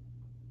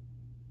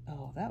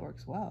 Oh, that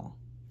works well.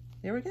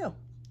 There we go.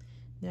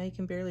 Now you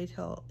can barely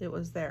tell it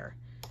was there.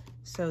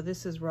 So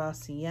this is raw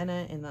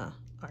sienna in the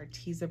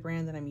Arteza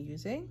brand that I'm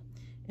using,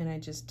 and I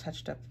just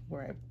touched up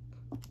where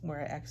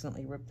I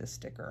accidentally ripped the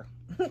sticker.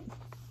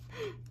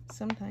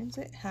 Sometimes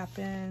it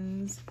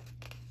happens.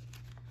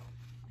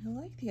 I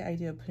like the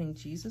idea of putting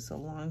Jesus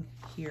along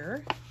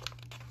here,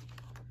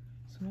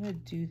 so I'm going to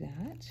do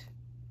that.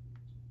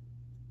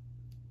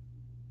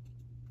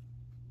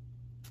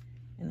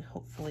 And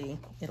hopefully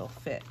it'll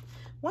fit.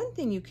 One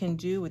thing you can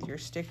do with your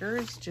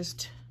stickers,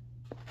 just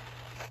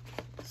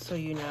so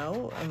you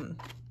know,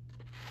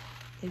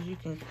 is you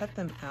can cut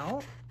them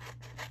out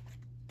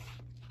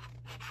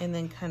and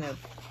then kind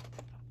of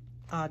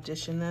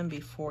audition them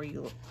before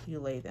you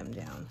lay them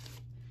down.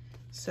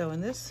 So in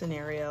this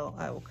scenario,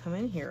 I will come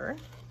in here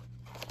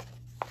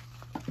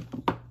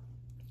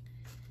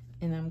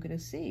and I'm gonna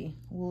see,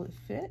 will it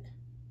fit?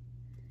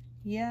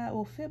 Yeah, it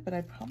will fit, but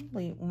I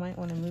probably might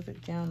want to move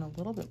it down a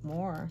little bit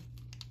more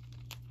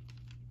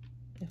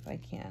if I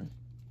can.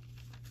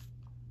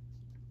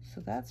 So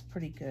that's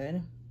pretty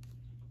good.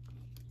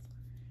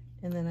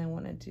 And then I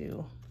want to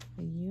do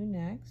the U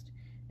next,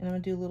 and I'm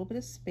going to do a little bit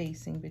of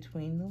spacing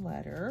between the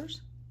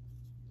letters.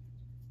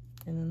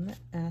 And then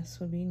the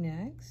S would be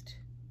next.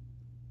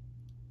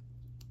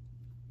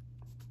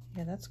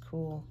 Yeah, that's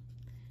cool.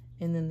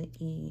 And then the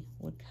E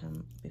would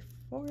come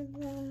before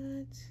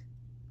that.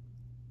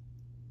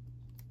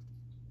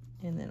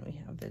 And then we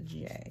have the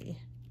J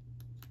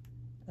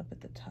up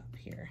at the top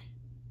here.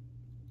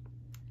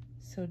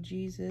 So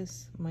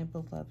Jesus, my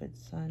beloved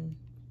son,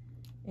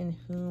 in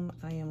whom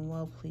I am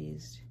well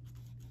pleased.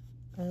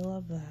 I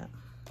love that.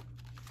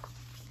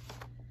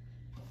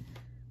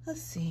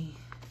 Let's see.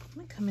 I'm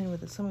gonna come in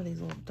with some of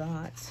these little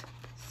dots.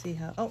 See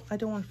how, oh, I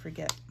don't want to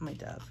forget my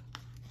dove.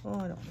 Oh,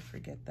 I don't want to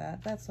forget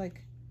that. That's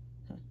like,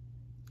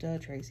 duh,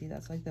 Tracy,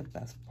 that's like the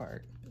best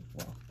part.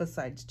 Well,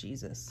 besides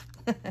Jesus.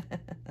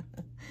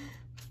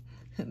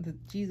 The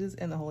Jesus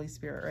and the Holy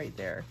Spirit right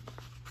there.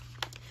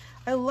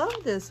 I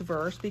love this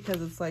verse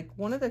because it's like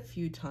one of the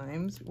few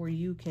times where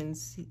you can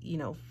see, you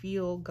know,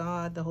 feel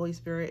God, the Holy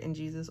Spirit, and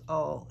Jesus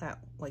all at,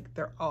 like,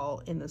 they're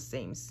all in the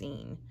same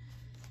scene.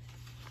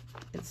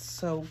 It's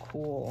so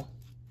cool.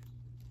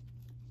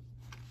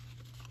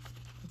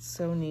 It's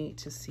so neat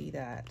to see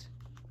that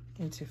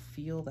and to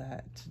feel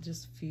that, to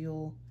just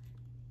feel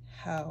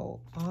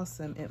how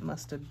awesome it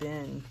must have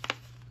been.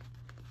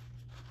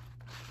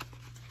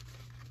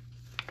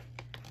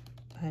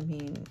 I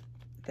mean,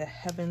 the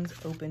heavens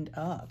opened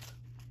up,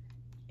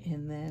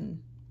 and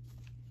then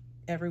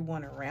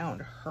everyone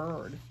around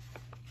heard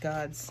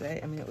God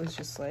say, I mean, it was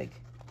just like,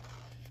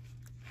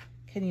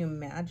 can you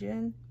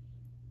imagine?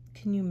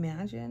 Can you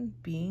imagine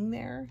being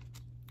there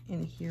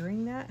and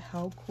hearing that?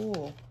 How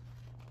cool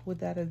would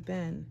that have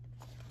been?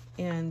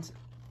 And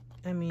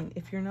I mean,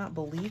 if you're not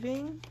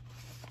believing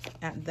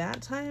at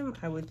that time,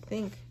 I would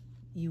think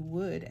you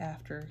would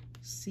after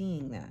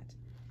seeing that.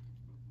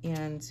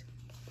 And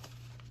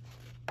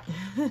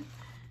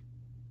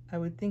I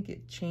would think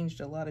it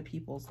changed a lot of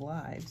people's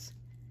lives.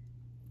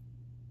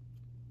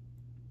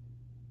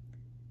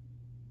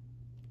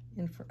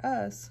 And for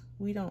us,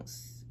 we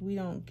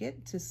don't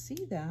get to see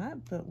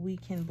that, but we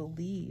can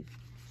believe.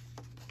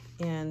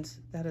 And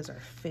that is our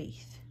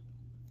faith.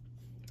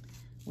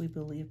 We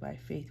believe by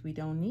faith. We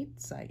don't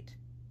need sight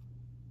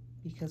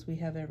because we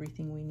have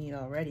everything we need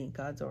already.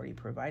 God's already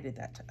provided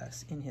that to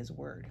us in his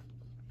word.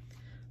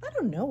 I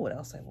don't know what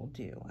else I will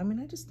do. I mean,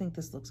 I just think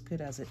this looks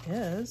good as it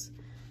is.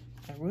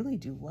 I really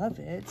do love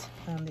it.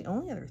 The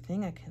only other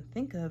thing I can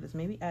think of is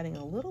maybe adding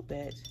a little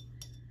bit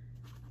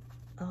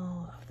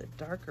of the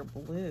darker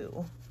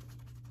blue.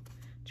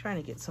 Trying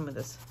to get some of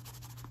this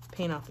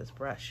paint off this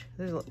brush.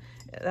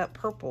 That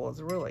purple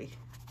is really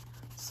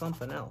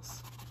something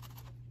else.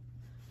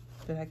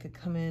 But I could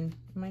come in.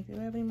 Do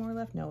I have any more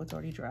left? No, it's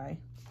already dry.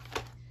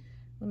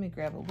 Let me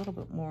grab a little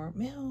bit more.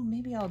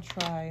 Maybe I'll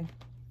try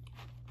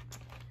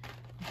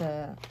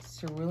the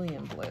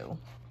cerulean blue.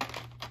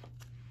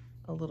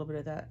 little bit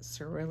of that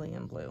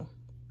cerulean blue.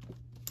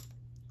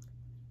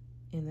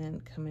 And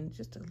then come in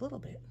just a little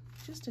bit,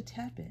 just to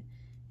tap it.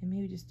 And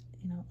maybe just,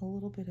 you know, a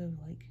little bit of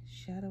like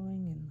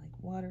shadowing and like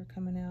water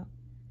coming out.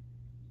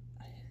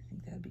 I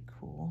think that'd be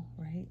cool,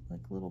 right?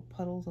 Like little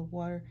puddles of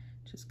water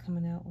just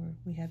coming out where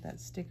we had that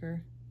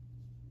sticker.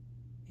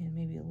 And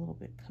maybe a little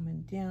bit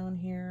coming down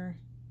here.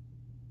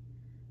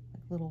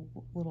 Like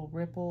little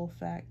ripple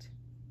effect.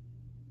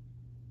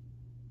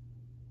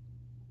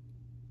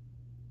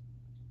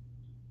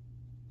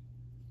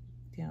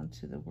 Down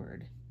to the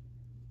word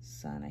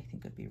sun, I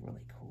think would be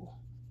really cool.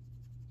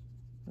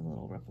 The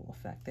little ripple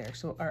effect there.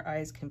 So our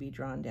eyes can be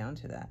drawn down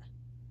to that.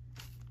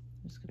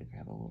 I'm just gonna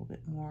grab a little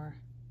bit more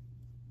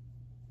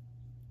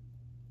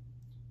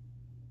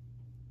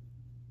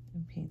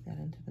and paint that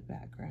into the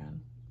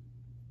background.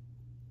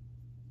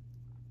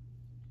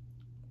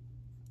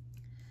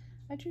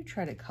 I do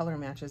try to color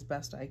match as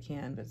best I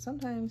can, but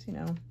sometimes, you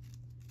know,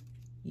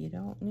 you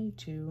don't need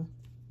to.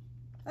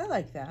 I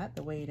like that,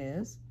 the way it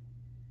is.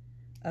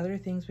 Other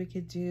things we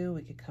could do,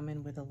 we could come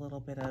in with a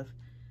little bit of,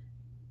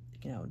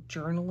 you know,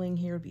 journaling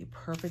here would be a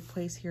perfect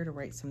place here to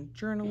write some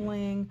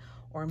journaling,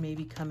 or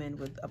maybe come in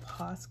with a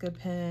Posca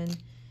pen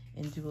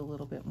and do a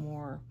little bit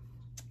more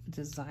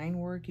design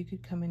work. You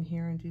could come in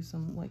here and do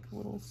some like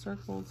little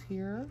circles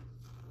here.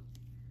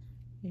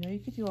 You know, you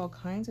could do all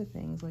kinds of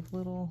things, like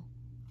little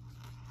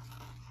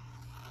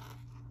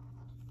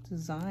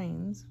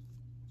designs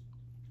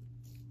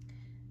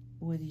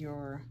with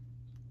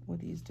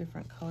these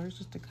different colors,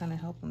 just to kind of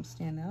help them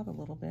stand out a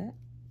little bit.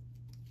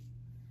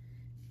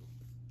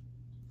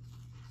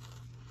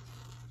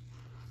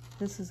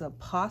 This is a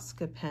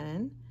Posca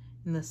pen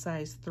in the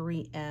size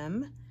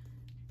 3M,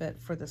 but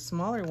for the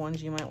smaller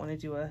ones, you might want to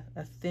do a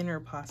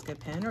thinner Posca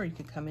pen, or you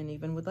could come in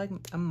even with like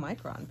a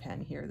micron pen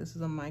here. This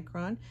is a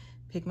micron,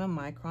 Pigma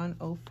Micron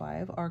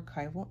 05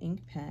 archival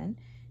ink pen.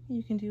 And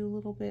you can do a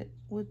little bit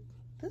with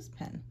this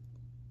pen.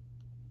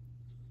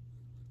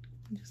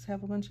 And just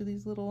have a bunch of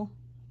these little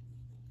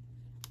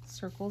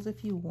circles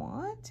if you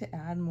want to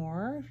add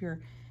more. If you're,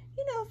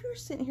 you know, if you're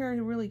sitting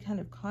here really kind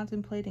of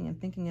contemplating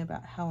and thinking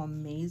about how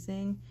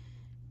amazing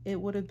it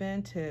would have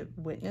been to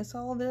witness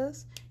all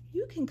this,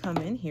 you can come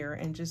in here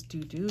and just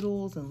do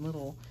doodles and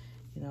little,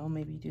 you know,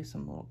 maybe do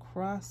some little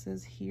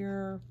crosses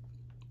here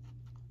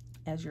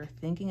as you're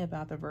thinking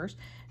about the verse.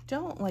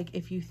 Don't, like,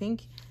 if you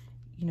think,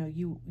 you know,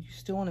 you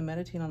still want to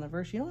meditate on the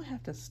verse, you don't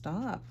have to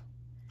stop.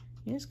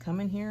 You just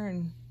come in here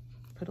and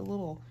put a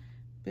little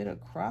bit of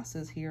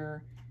crosses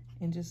here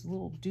and just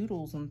little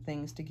doodles and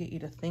things to get you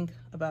to think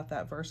about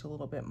that verse a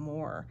little bit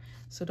more.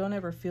 So don't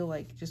ever feel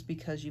like just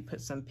because you put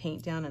some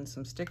paint down and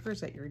some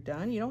stickers that you're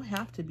done. You don't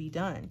have to be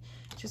done.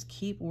 Just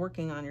keep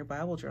working on your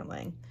Bible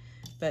journaling.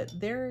 But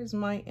there is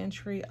my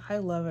entry. I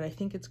love it. I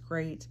think it's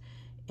great.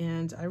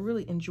 And I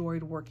really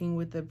enjoyed working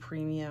with the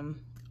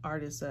premium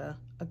Arteza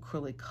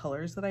acrylic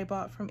colors that I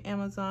bought from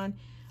Amazon.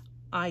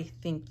 I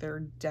think they're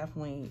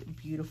definitely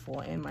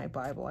beautiful in my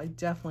Bible. I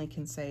definitely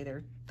can say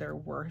they're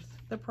worth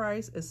the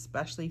price,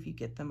 especially if you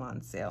get them on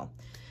sale.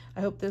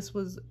 I hope this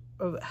was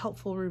a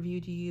helpful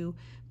review to you.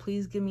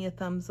 Please give me a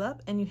thumbs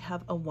up, and you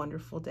have a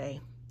wonderful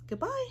day.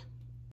 Goodbye.